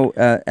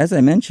 as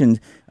I mentioned,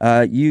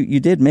 you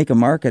did make a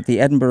mark at the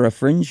Edinburgh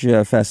Fringe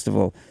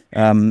Festival,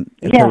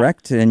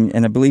 correct?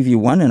 And I believe you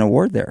won an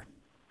award there.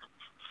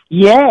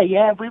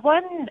 Yeah. We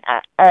won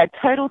a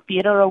Total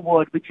Theatre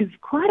Award, which is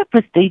quite a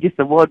prestigious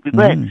award.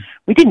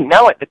 We didn't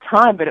know at the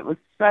time, but it was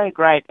so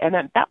great. And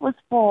that was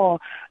for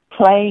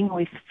playing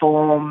with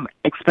form,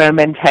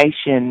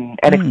 experimentation.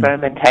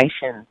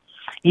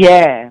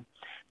 Yeah.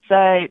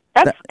 So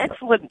that's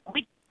excellent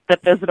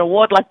that there's an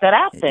award like that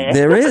out there.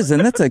 There is,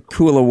 and that's a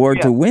cool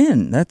award to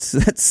win.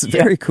 That's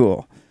very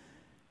cool.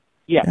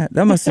 Yeah.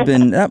 That must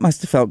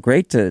have felt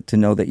great to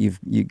know that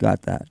you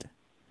got that.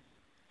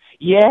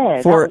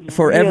 Yeah, for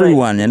really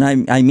everyone, and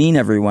I mean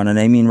everyone, and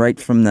I mean right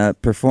from the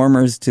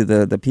performers to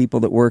the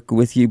people that work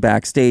with you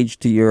backstage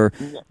to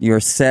your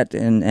set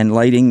and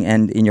lighting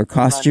and in your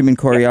costume and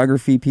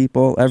choreography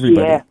people,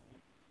 everybody.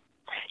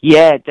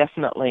 Yeah,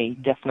 definitely.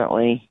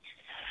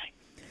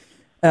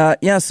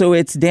 So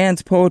it's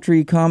dance,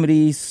 poetry,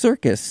 comedy,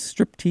 circus,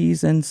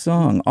 striptease, and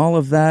song, all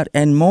of that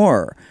and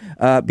more,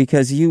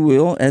 because you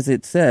will, as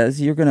it says,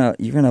 you're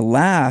gonna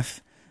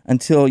laugh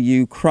until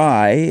you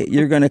cry.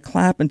 You're going to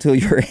clap until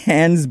your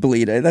hands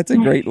bleed. That's a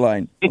great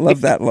line. I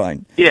love that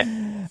line. Yeah.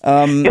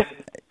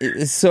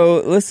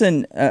 So,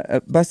 listen,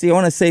 Busty, I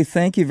want to say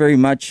thank you very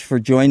much for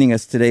joining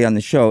us today on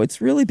the show.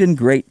 It's really been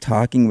great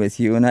talking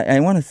with you, and I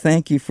want to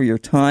thank you for your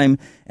time,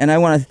 and I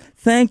want to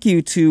thank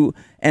you to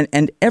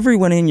and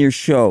everyone in your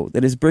show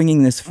that is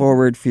bringing this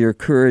forward, for your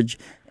courage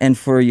and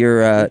for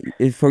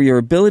your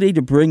ability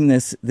to bring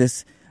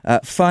this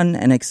fun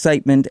and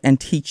excitement and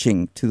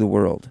teaching to the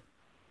world.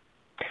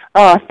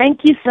 Oh, thank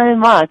you so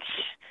much.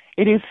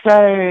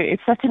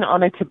 It's such an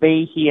honor to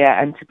be here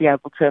and to be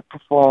able to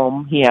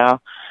perform here.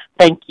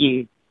 Thank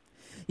you.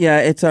 Yeah,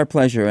 it's our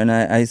pleasure, and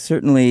I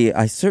certainly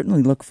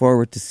look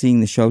forward to seeing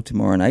the show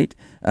tomorrow night.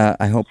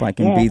 I hope I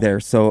can be there,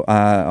 so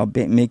I'll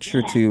make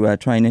sure to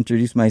try and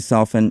introduce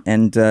myself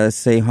and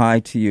say hi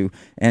to you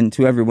and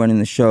to everyone in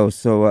the show.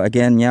 So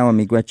again, Nyawa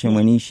Miigwetcha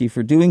Wanishi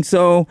for doing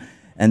so,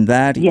 and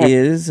that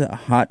is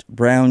Hot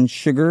Brown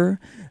Sugar.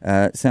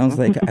 Sounds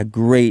like a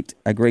great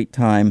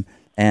time,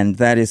 and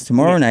that is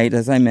tomorrow night,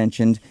 as I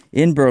mentioned,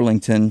 in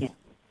Burlington.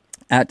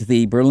 At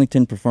the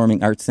Burlington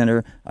Performing Arts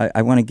Center.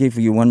 I want to give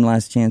you one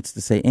last chance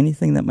to say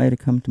anything that might have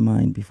come to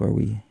mind before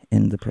we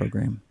end the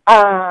program.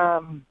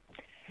 No,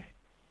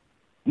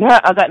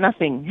 I got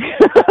nothing.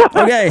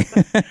 Okay.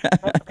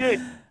 That's good.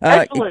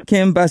 Excellent.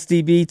 Kim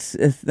Busty Beats,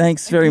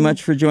 thanks very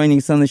much for joining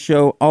us on the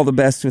show. All the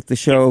best with the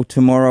show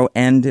tomorrow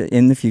and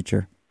in the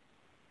future.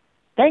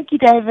 Thank you,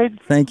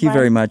 David. Thank you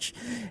very much.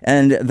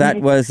 And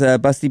that was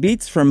Busty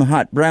Beats from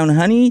Hot Brown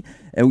Honey.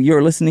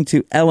 You're listening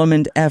to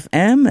Element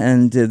FM,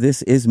 and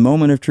this is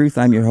Moment of Truth.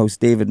 I'm your host,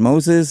 David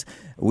Moses.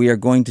 We are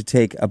going to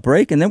take a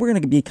break, and then we're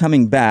going to be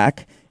coming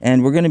back,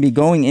 and we're going to be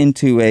going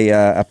into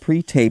a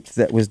pre-taped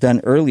that was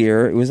done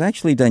earlier. It was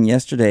actually done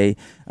yesterday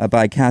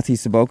by Kathy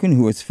Sabokin,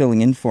 who was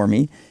filling in for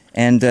me.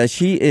 And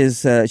she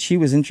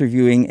was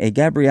interviewing a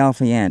Gabrielle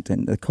Fayant,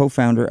 and the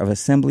co-founder of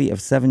Assembly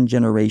of Seven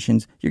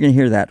Generations. You're going to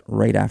hear that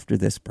right after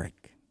this break.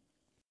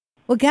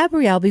 Well,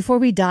 Gabrielle, before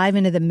we dive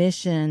into the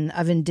mission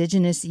of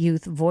Indigenous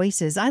Youth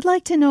Voices, I'd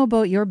like to know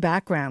about your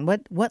background.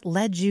 What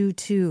led you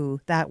to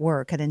that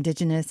work at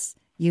Indigenous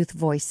Youth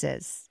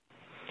Voices?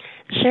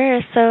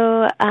 Sure.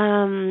 So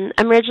I'm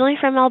originally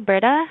from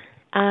Alberta.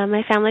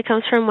 My family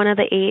comes from one of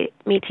the 8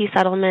 Métis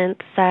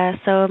settlements.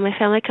 So my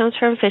family comes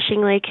from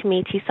Fishing Lake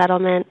Métis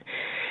settlement.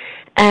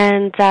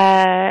 And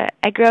I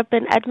grew up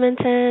in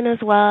Edmonton as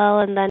well,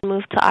 and then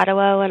moved to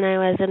Ottawa when I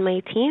was in my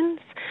teens.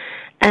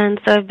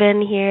 And so I've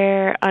been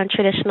here on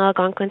traditional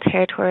Algonquin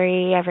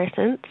territory ever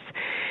since.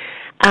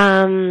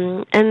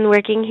 And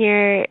working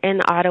here in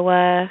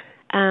Ottawa,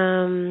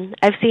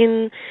 I've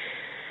seen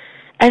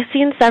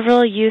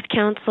several youth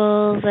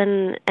councils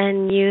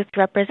and youth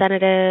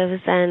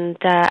representatives, and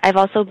I've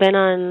also been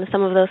on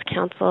some of those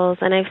councils,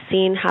 and I've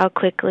seen how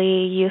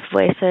quickly youth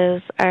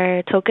voices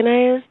are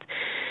tokenized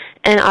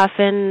and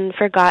often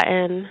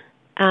forgotten.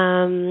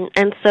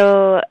 And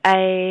so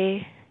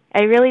I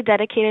really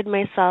dedicated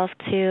myself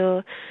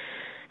to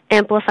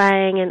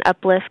amplifying and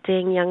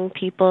uplifting young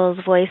people's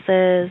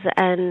voices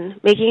and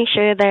making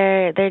sure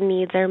their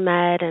needs are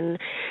met, and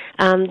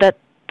that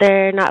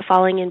they're not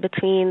falling in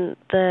between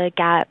the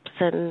gaps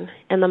and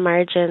the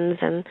margins.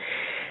 And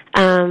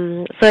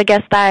so I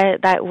guess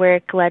that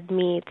work led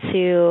me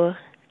to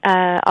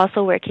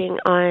also working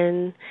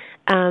on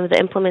the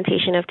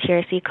implementation of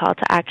TRC Call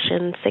to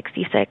Action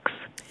 66.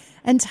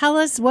 And tell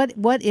us,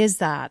 what is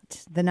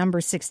that, the number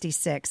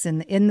 66?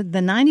 In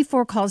the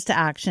 94 calls to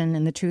action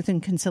in the Truth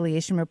and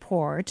Conciliation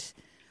Report,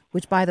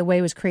 which, by the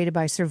way, was created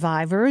by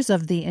survivors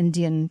of the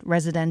Indian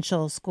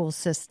residential school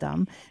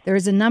system, there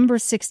is a number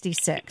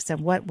 66. And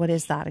what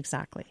is that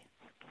exactly?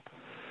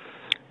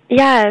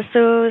 Yeah,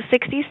 so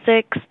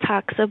 66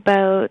 talks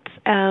about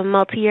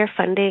multi-year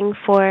funding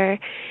for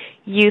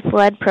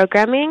youth-led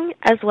programming,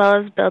 as well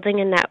as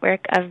building a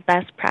network of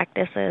best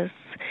practices.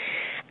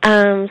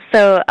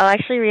 So I'll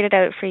actually read it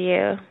out for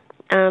you.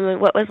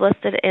 What was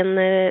listed in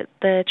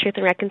the Truth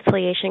and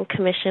Reconciliation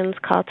Commission's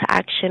call to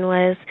action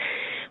was,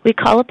 we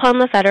call upon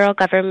the federal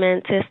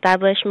government to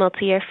establish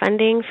multi-year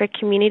funding for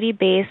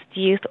community-based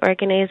youth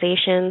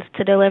organizations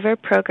to deliver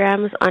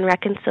programs on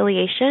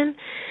reconciliation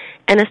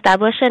and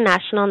establish a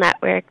national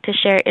network to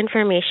share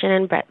information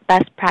and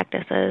best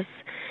practices.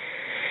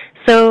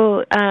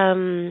 So,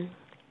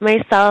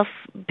 myself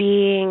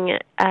being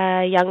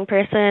a young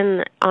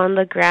person on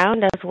the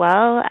ground as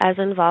well as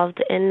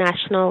involved in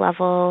national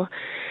level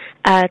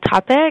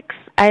topics,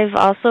 I've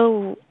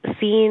also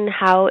seen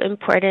how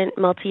important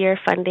multi-year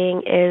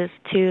funding is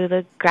to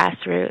the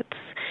grassroots,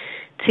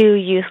 to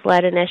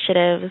youth-led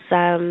initiatives.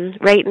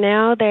 Right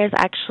now, there's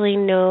actually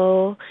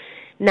no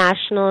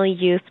national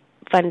youth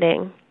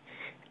funding,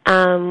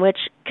 which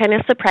kind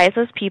of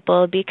surprises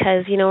people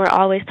because, we're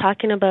always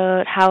talking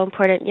about how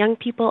important young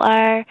people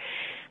are,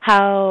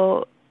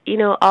 how,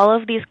 all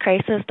of these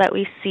crises that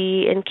we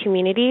see in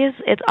communities,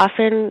 it's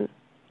often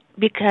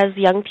because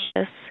young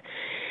people.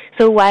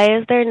 So why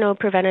is there no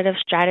preventative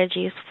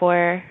strategies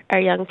for our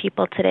young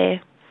people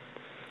today?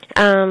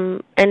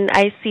 And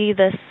I see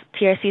this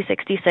TRC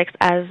 66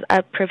 as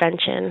a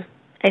prevention.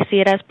 I see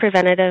it as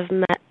preventative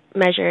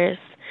measures,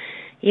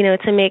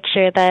 to make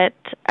sure that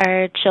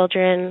our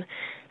children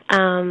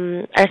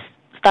are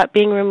stop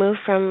being removed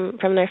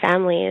from their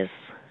families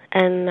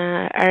and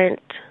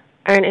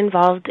aren't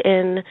involved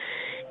in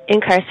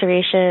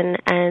incarceration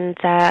and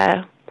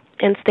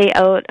stay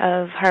out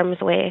of harm's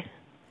way.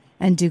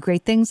 And do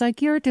great things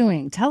like you're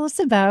doing. Tell us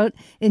about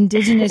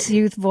Indigenous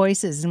Youth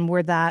Voices and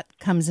where that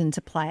comes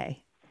into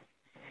play.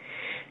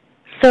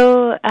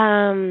 So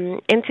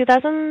in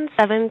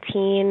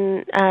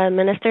 2017,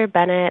 Minister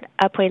Bennett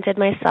appointed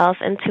myself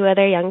and 2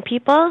 other young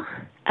people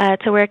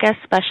to work as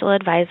special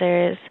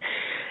advisors.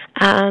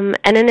 And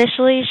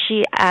initially,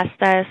 she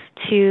asked us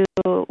to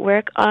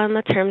work on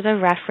the terms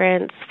of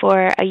reference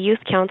for a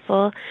youth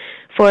council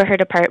for her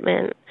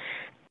department.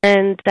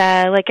 And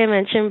like I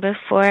mentioned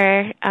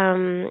before,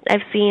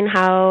 I've seen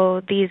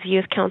how these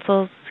youth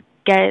councils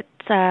get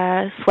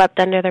swept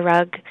under the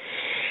rug.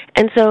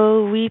 And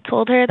so we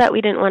told her that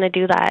we didn't want to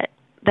do that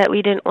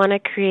we didn't want to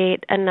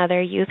create another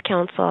youth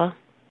council.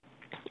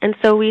 And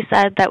so we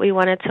said that we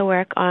wanted to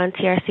work on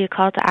TRC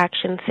Call to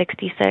Action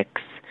 66.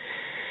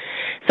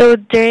 So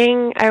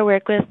during our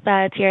work with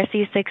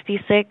TRC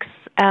 66,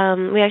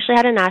 we actually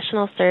had a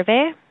national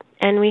survey,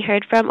 and we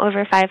heard from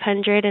over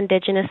 500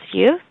 Indigenous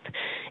youth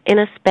in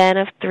a span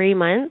of 3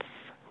 months,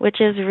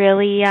 which is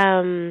really,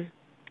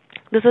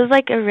 this is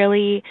like a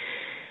really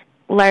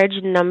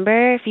large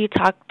number. If you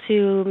talk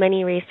to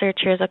many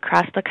researchers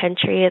across the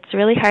country, it's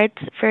really hard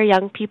for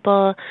young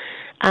people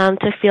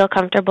to feel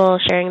comfortable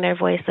sharing their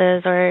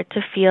voices or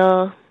to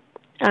feel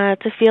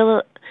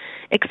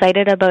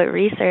excited about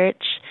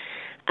research.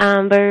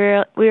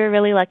 But we were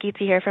really lucky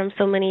to hear from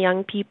so many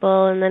young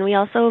people, and then we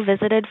also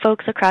visited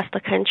folks across the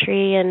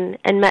country and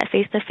met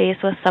face-to-face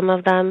with some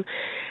of them,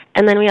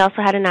 and then we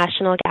also had a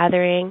national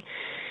gathering.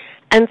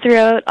 And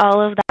throughout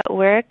all of that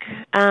work,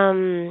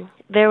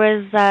 there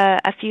was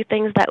a few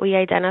things that we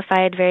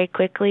identified very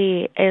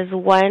quickly. Is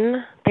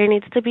one, there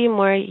needs to be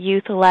more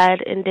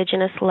youth-led,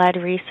 Indigenous-led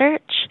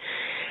research.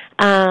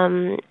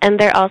 And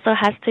there also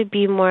has to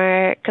be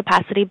more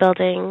capacity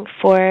building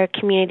for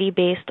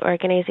community-based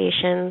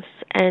organizations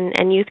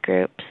and youth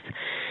groups.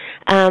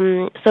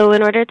 So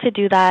in order to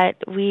do that,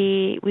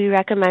 we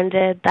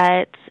recommended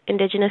that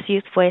Indigenous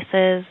Youth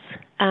Voices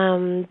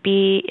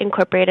be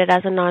incorporated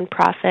as a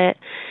nonprofit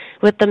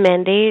with the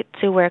mandate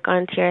to work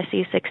on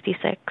TRC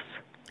 66.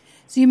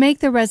 So you make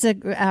the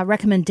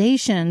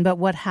recommendation, but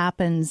what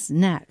happens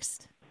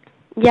next?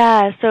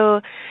 Yeah,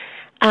 so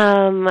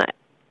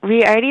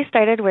we already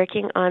started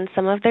working on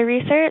some of the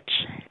research,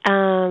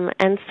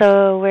 and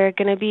so we're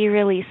going to be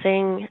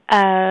releasing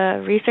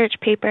a research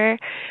paper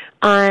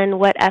on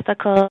what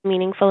ethical,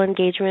 meaningful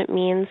engagement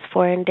means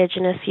for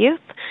Indigenous youth.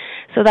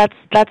 So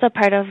that's a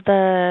part of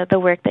the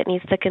work that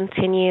needs to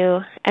continue.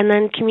 And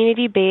then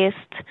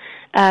community-based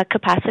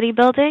capacity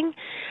building.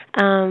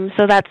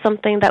 So that's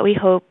something that we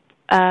hope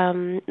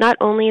not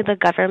only the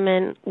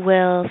government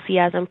will see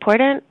as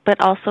important,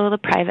 but also the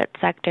private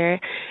sector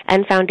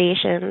and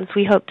foundations.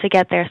 We hope to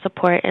get their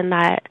support in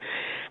that.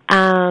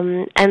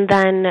 And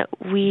then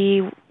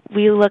we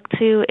look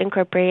to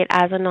incorporate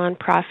as a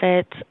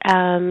nonprofit,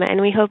 and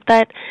we hope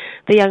that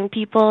the young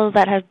people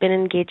that have been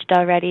engaged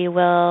already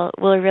will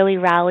really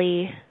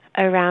rally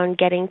around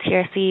getting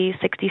TRC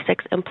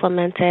 66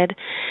 implemented.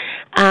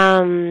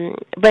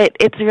 But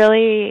it's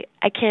really,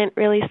 I can't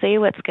really say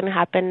what's going to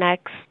happen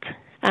next,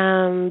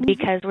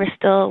 because we're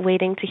still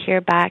waiting to hear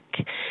back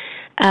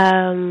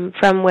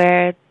from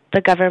where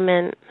the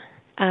government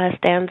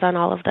stands on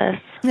all of this.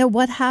 Now,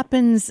 what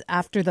happens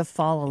after the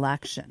fall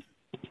election?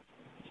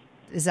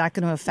 Is that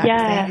going to affect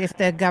things? If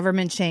the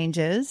government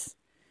changes,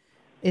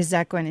 is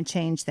that going to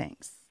change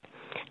things?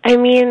 I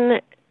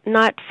mean,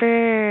 not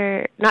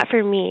for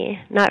me,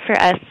 not for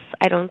us,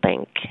 I don't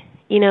think.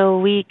 You know,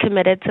 we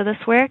committed to this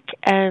work,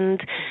 and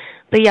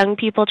the young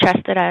people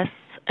trusted us,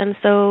 and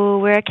so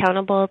we're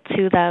accountable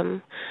to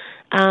them.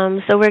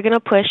 So we're going to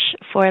push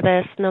for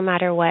this no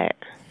matter what.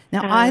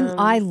 Now,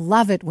 I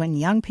love it when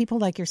young people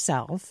like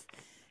yourself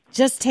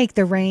just take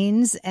the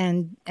reins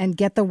and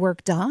get the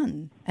work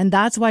done. And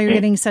that's why you're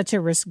getting such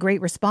a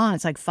great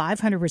response, like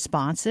 500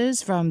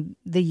 responses from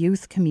the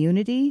youth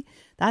community.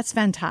 That's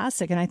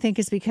fantastic. And I think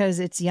it's because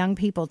it's young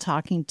people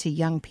talking to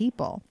young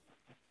people.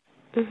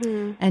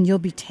 Mm-hmm. And you'll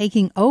be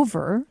taking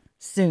over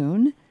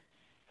soon.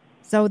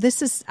 So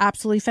this is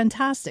absolutely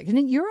fantastic. And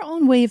in your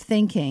own way of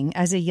thinking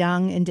as a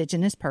young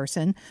Indigenous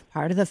person,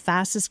 part of the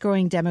fastest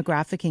growing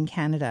demographic in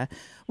Canada,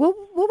 what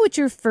would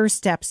your first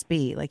steps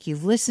be? Like,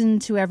 you've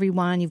listened to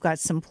everyone, you've got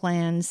some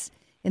plans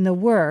in the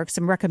works,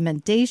 some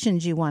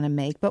recommendations you want to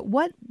make, but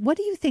what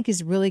do you think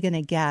is really going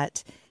to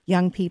get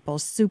young people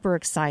super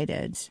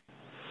excited?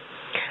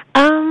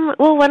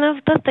 Well, one of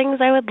the things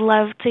I would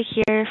love to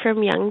hear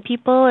from young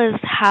people is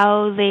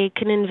how they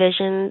can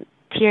envision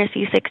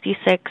TRC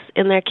 66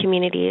 in their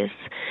communities.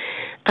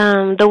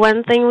 The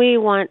one thing we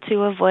want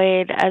to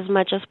avoid as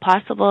much as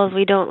possible is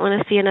we don't want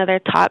to see another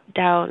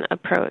top-down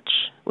approach.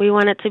 We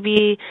want it to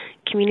be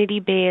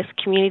community-based,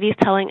 communities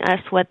telling us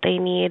what they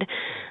need,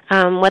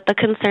 what the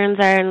concerns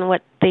are, and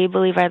what they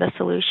believe are the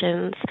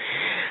solutions.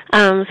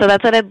 So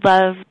that's what I'd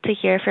love to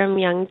hear from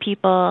young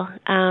people.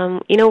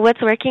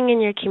 What's working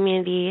in your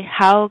community?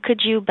 How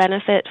could you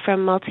benefit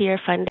from multi-year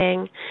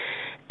funding?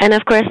 And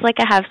of course, I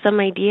have some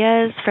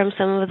ideas from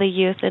some of the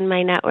youth in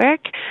my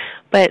network,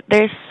 but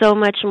there's so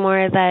many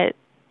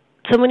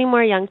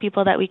more young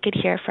people that we could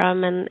hear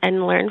from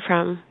and learn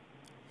from.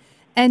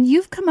 And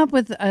you've come up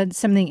with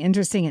something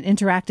interesting, an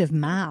interactive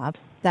map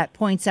that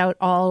points out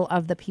all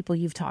of the people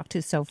you've talked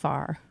to so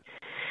far.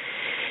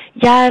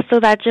 Yeah, so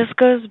that just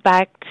goes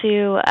back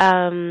to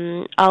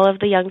all of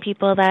the young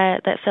people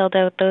that filled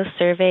out those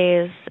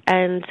surveys,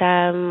 and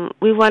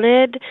we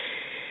wanted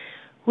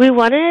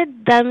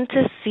them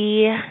to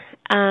see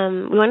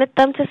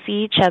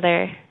each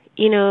other.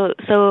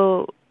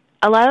 So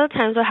a lot of the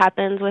times what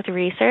happens with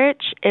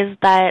research is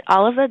that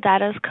all of the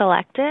data is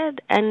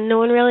collected and no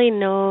one really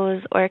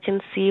knows or can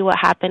see what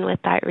happened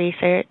with that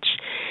research.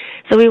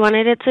 So we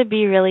wanted it to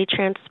be really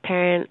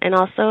transparent, and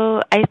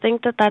also I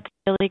think that that's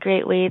a really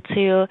great way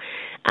to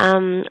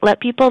let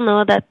people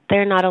know that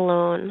they're not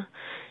alone.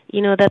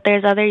 That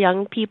there's other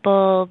young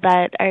people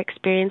that are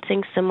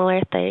experiencing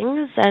similar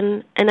things,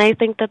 and I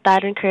think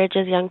that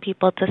encourages young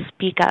people to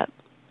speak up.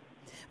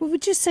 Well,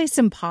 would you say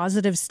some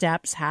positive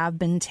steps have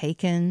been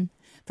taken?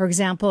 For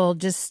example,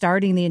 just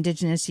starting the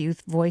Indigenous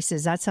Youth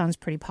Voices, that sounds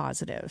pretty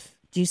positive.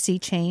 Do you see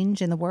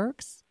change in the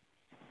works?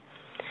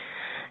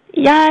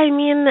 Yeah,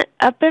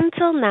 up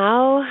until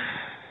now,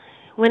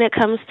 when it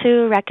comes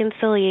to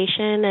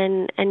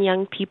reconciliation and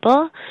young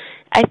people,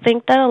 I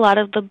think that a lot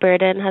of the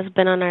burden has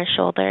been on our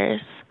shoulders.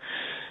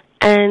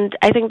 And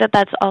I think that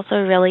that's also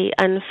really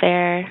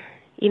unfair.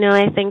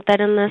 I think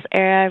that in this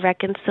era of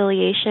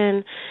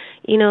reconciliation,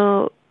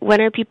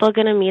 when are people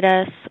going to meet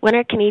us? When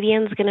are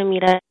Canadians going to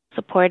meet us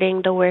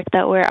supporting the work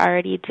that we're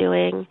already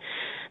doing?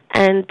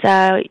 And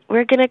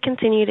we're going to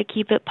continue to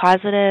keep it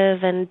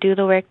positive and do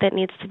the work that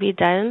needs to be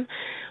done.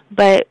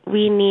 But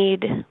we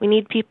need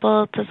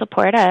people to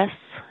support us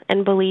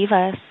and believe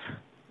us.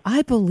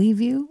 I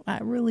believe you. I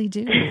really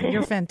do.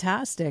 You're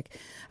fantastic.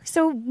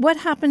 So what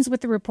happens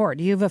with the report?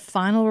 Do you have a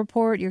final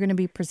report you're going to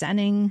be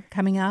presenting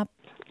coming up?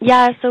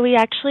 Yeah, so we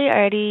actually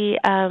already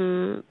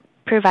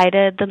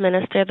provided the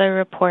minister the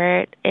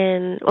report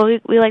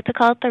we like to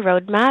call it the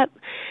roadmap,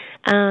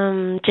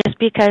 just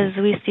because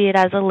we see it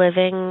as a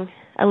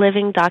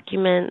living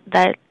document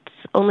that's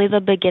only the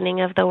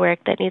beginning of the work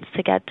that needs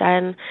to get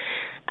done.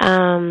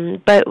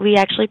 But we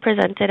actually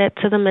presented it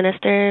to the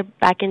minister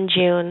back in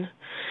June.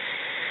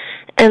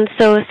 And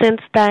so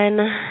since then,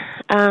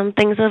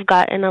 things have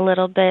gotten a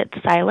little bit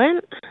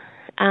silent.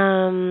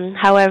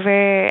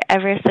 However,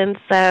 ever since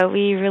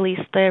we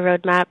released the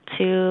roadmap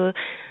to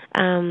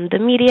the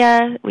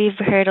media, we've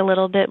heard a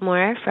little bit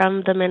more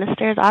from the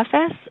minister's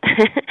office,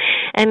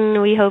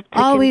 and we hope to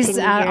always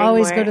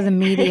more. Go to the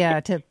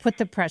media to put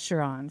the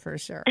pressure on, for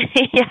sure.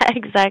 Yeah,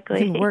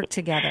 exactly. We can work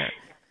together.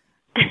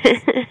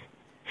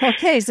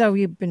 Okay, so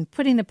you've been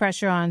putting the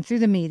pressure on through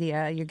the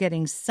media. You're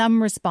getting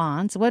some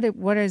response. What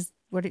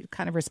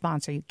kind of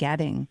response are you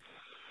getting?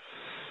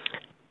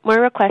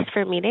 More requests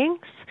for meetings.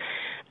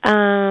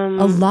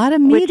 A lot of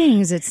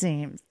meetings, it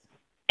seems.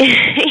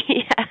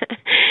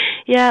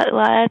 Yeah,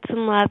 lots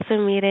and lots of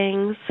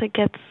meetings. It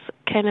gets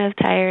kind of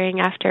tiring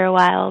after a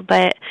while,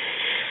 but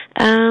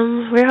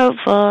we're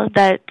hopeful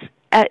that,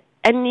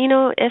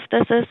 if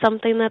this is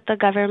something that the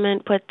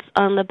government puts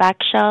on the back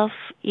shelf,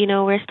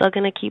 we're still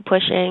going to keep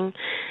pushing,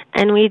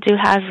 and we do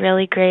have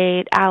really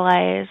great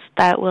allies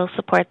that will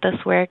support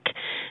this work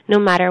no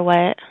matter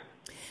what.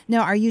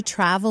 Now, are you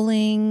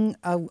traveling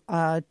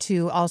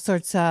to all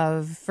sorts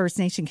of First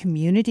Nation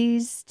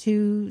communities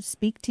to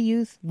speak to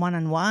youth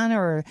one-on-one?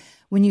 Or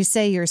when you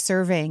say you're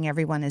surveying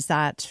everyone, is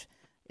that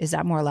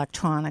more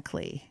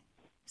electronically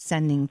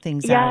sending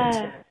things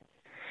out?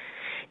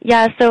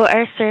 Yeah, so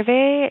our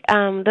survey,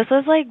 this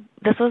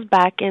was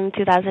back in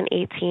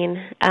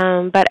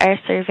 2018, but our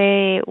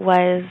survey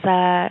was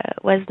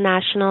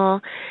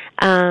national,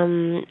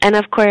 and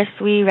of course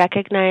we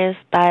recognize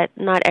that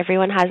not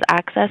everyone has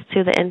access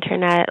to the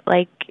internet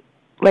like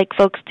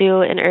folks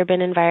do in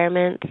urban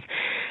environments.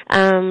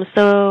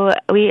 So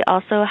we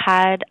also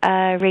had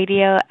a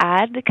radio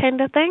ad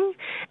kind of thing,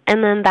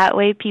 and then that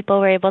way people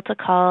were able to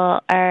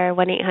call our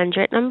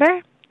 1-800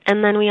 number.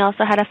 And then we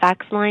also had a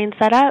fax line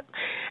set up,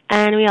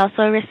 and we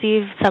also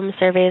received some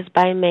surveys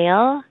by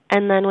mail.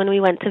 And then when we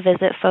went to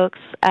visit folks,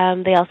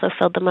 they also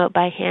filled them out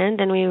by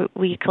hand, and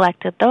we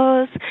collected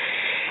those.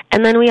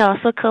 And then we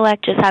also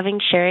collect just having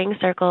sharing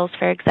circles,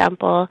 for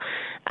example,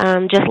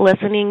 just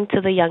listening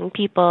to the young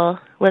people,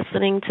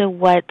 listening to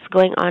what's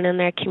going on in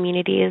their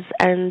communities.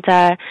 And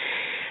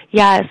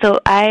so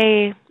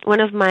one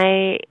of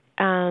my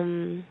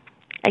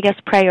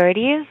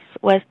priorities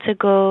was to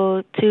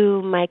go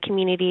to my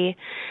community,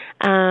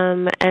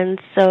 and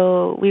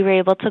so we were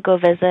able to go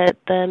visit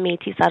the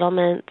Métis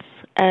settlements,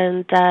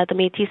 and the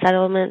Métis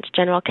Settlements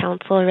General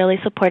Council really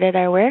supported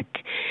our work,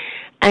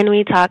 and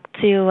we talked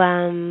to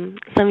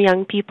some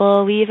young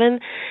people. We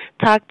even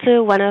talked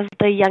to one of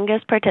the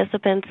youngest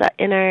participants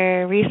in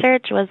our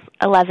research was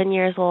 11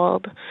 years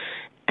old,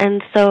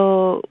 and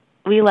so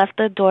we left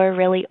the door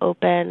really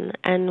open,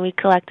 and we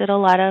collected a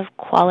lot of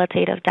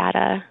qualitative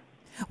data.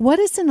 What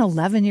does an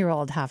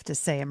 11-year-old have to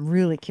say? I'm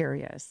really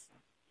curious.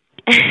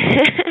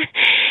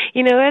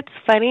 You know, what's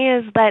funny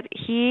is that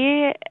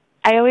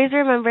I always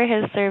remember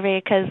his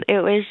survey because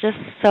it was just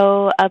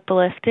so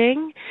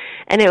uplifting,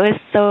 and it was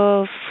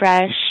so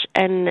fresh,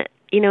 and,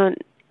 you know,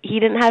 he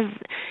didn't have...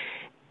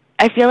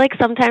 I feel like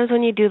sometimes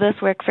when you do this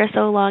work for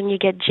so long, you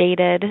get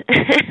jaded.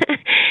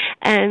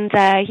 And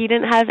he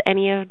didn't have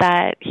any of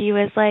that. He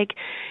was like,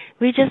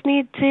 we just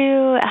need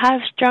to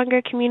have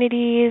stronger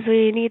communities.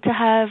 We need to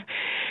have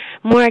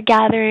more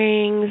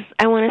gatherings.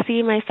 I want to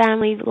see my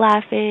family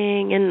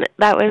laughing. And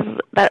that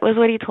was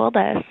what he told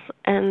us.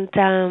 And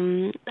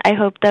I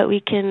hope that we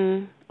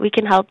can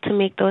help to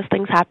make those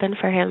things happen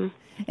for him.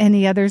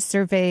 Any other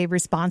survey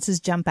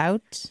responses jump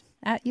out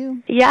at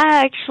you? Yeah,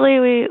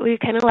 actually, we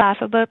kind of laugh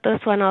about this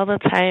one all the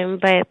time.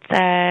 But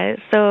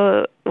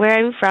so where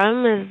I'm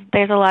from is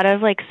there's a lot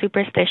of like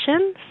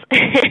superstitions.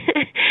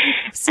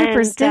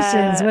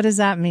 Superstitions. And, what does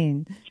that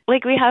mean?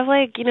 Like we have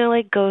like, you know,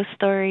 like ghost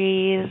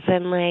stories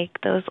and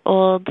like those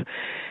old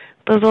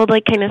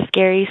like kind of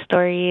scary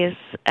stories.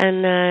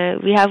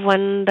 And we have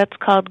one that's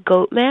called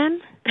Goat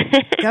Man.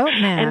 Goat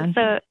Man. And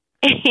so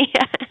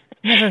yeah.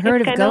 Never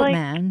heard of Goat like,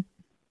 Man.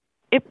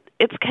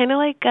 It's kind of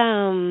like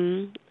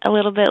a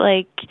little bit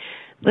like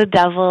the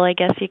devil, I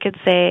guess you could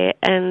say.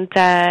 And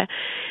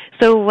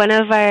so one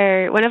of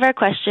our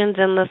questions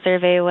in the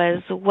survey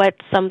was,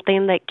 what's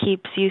something that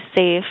keeps you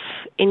safe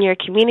in your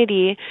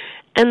community?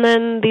 And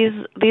then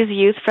these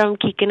youth from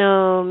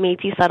Kikino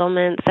Métis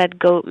settlement said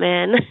Goat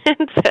Man.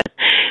 And so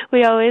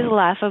we always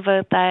laugh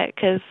about that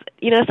because,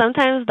 you know,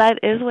 sometimes that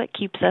is what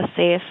keeps us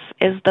safe,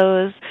 is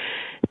those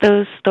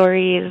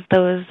stories,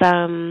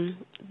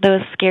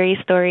 those scary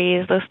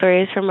stories, those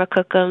stories from our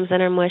Cookums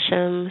and our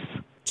Mushums.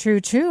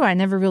 True. I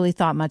never really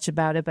thought much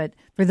about it, but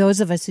for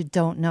those of us who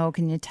don't know,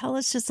 can you tell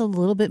us just a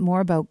little bit more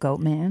about Goat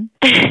Man?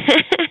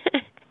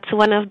 It's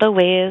one of the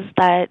ways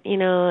that, you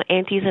know,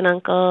 aunties and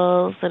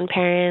uncles and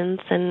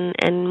parents and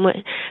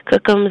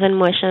Cookums and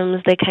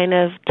Mushums, they kind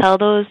of tell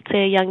those to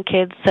young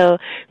kids so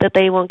that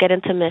they won't get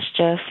into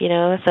mischief, you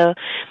know. So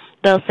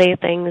they'll say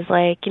things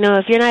like, you know,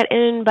 if you're not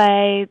in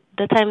by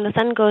the time the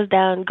sun goes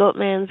down, Goat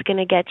Man's going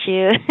to get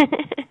you.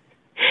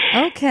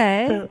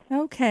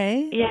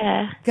 Okay.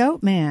 Yeah.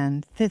 Goat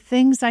Man, the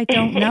things I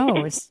don't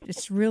know.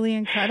 It's really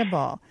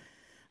incredible.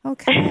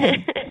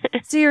 Okay.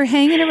 So you're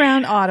hanging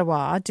around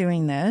Ottawa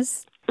doing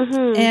this.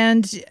 Mm-hmm.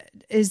 And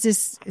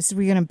is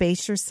we going to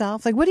base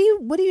yourself? Like, what do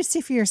you see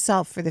for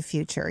yourself for the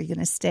future? Are you going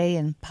to stay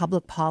in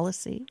public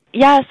policy?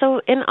 Yeah, so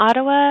in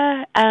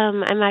Ottawa,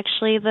 I'm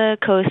actually the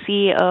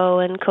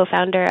co-CEO and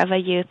co-founder of a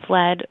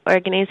youth-led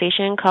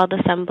organization called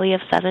Assembly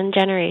of Seven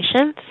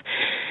Generations.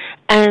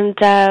 And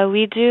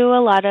we do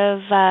a lot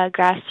of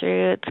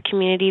grassroots,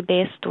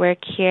 community-based work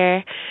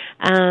here.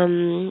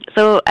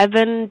 So I've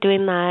been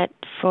doing that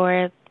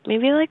for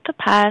maybe like the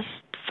past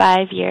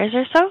 5 years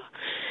or so.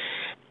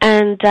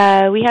 And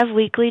we have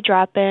weekly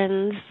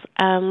drop-ins,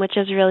 which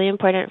is really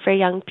important for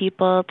young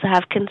people to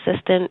have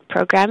consistent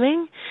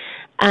programming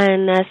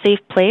and a safe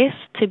place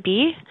to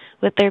be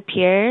with their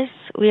peers.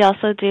 We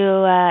also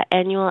do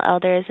annual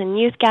Elders and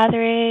Youth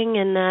Gathering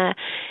and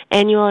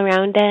annual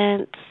Round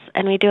Dance,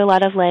 and we do a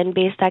lot of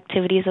land-based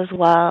activities as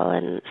well.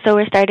 And so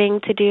we're starting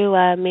to do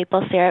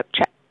maple syrup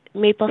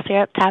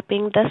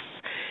tapping this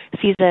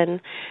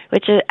season,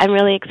 which I'm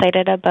really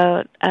excited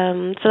about.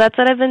 So that's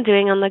what I've been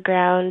doing on the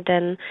ground.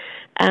 And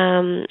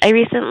I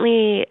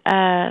recently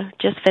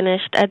just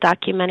finished a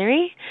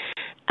documentary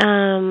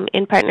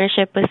in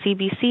partnership with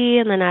CBC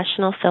and the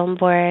National Film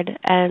Board.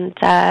 And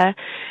I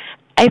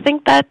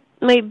think that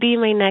might be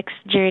my next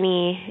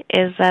journey,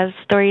 is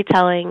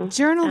storytelling.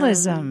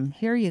 Journalism.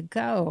 Here you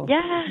go.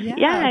 Yeah.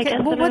 Okay. I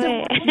guess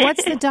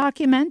what's the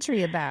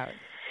documentary about?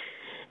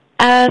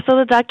 So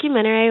the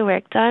documentary I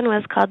worked on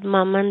was called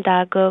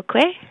Mamandago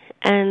Kwe,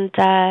 and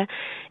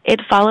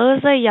it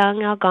follows a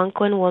young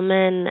Algonquin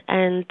woman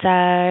and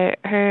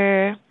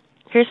her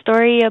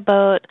story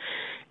about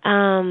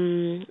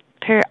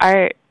her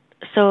art.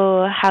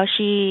 So how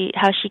she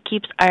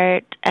keeps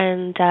art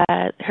and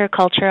her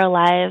culture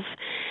alive.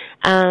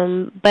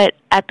 But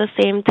at the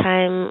same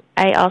time,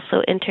 I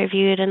also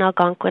interviewed an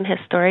Algonquin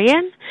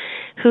historian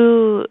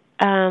who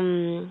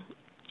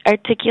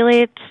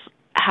articulates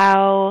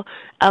how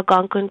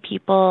Algonquin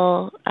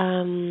people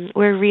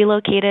were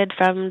relocated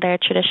from their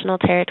traditional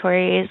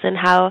territories and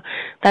how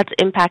that's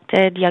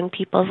impacted young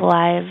people's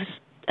lives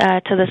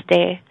to this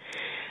day.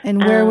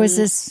 And where was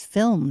this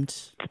filmed?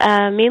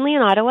 Mainly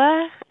in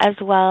Ottawa, as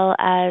well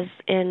as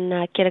in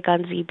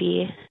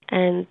Kiragan-Zibi.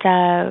 And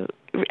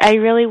I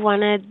really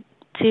wanted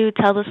to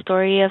tell the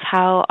story of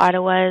how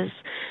Ottawa is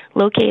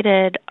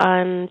located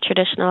on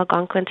traditional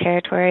Algonquin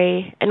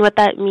territory and what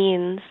that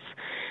means.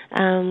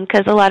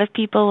 Because a lot of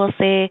people will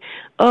say,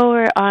 oh,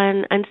 we're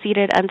on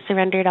unceded,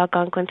 unsurrendered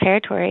Algonquin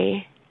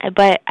territory.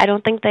 But I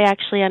don't think they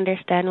actually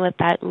understand what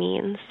that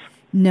means.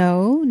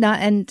 No,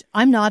 and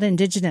I'm not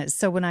Indigenous.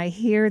 So when I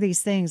hear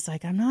these things,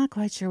 like, I'm not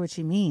quite sure what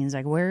she means.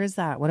 Like, where is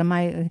that?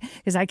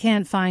 Because I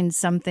can't find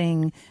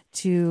something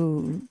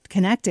to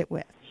connect it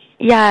with.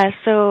 Yeah,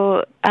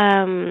 so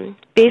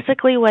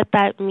basically what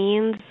that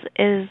means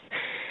is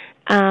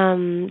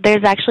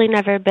there's actually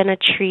never been a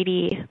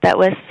treaty that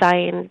was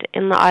signed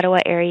in the Ottawa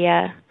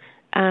area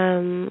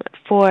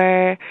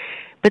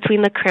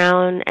between the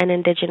Crown and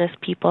Indigenous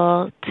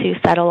people to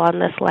settle on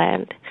this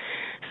land.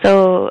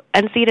 So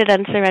unceded,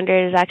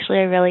 unsurrendered is actually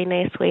a really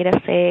nice way to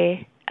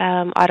say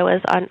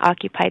Ottawa's on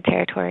occupied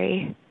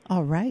territory.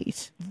 All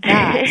right.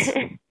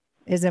 That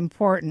is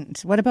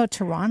important. What about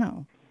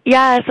Toronto?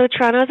 Yeah, so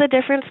Toronto's a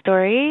different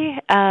story.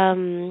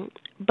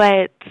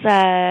 But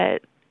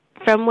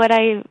from what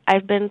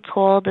I've been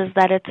told is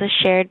that it's a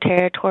shared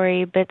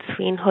territory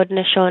between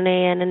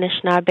Haudenosaunee and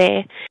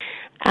Anishinaabe.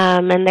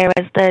 And there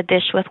was the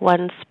dish with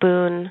one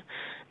spoon,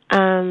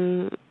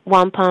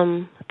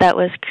 wampum, that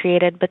was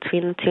created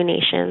between the two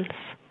nations.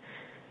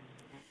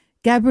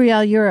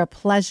 Gabrielle, you're a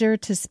pleasure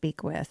to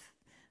speak with.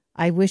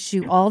 I wish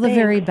you all the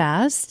very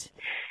best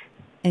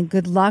and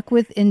good luck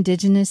with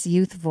Indigenous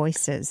Youth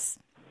Voices.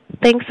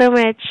 Thanks so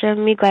much.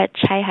 Miigwech.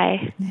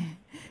 Hi.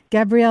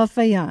 Gabrielle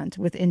Fayant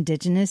with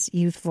Indigenous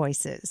Youth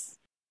Voices.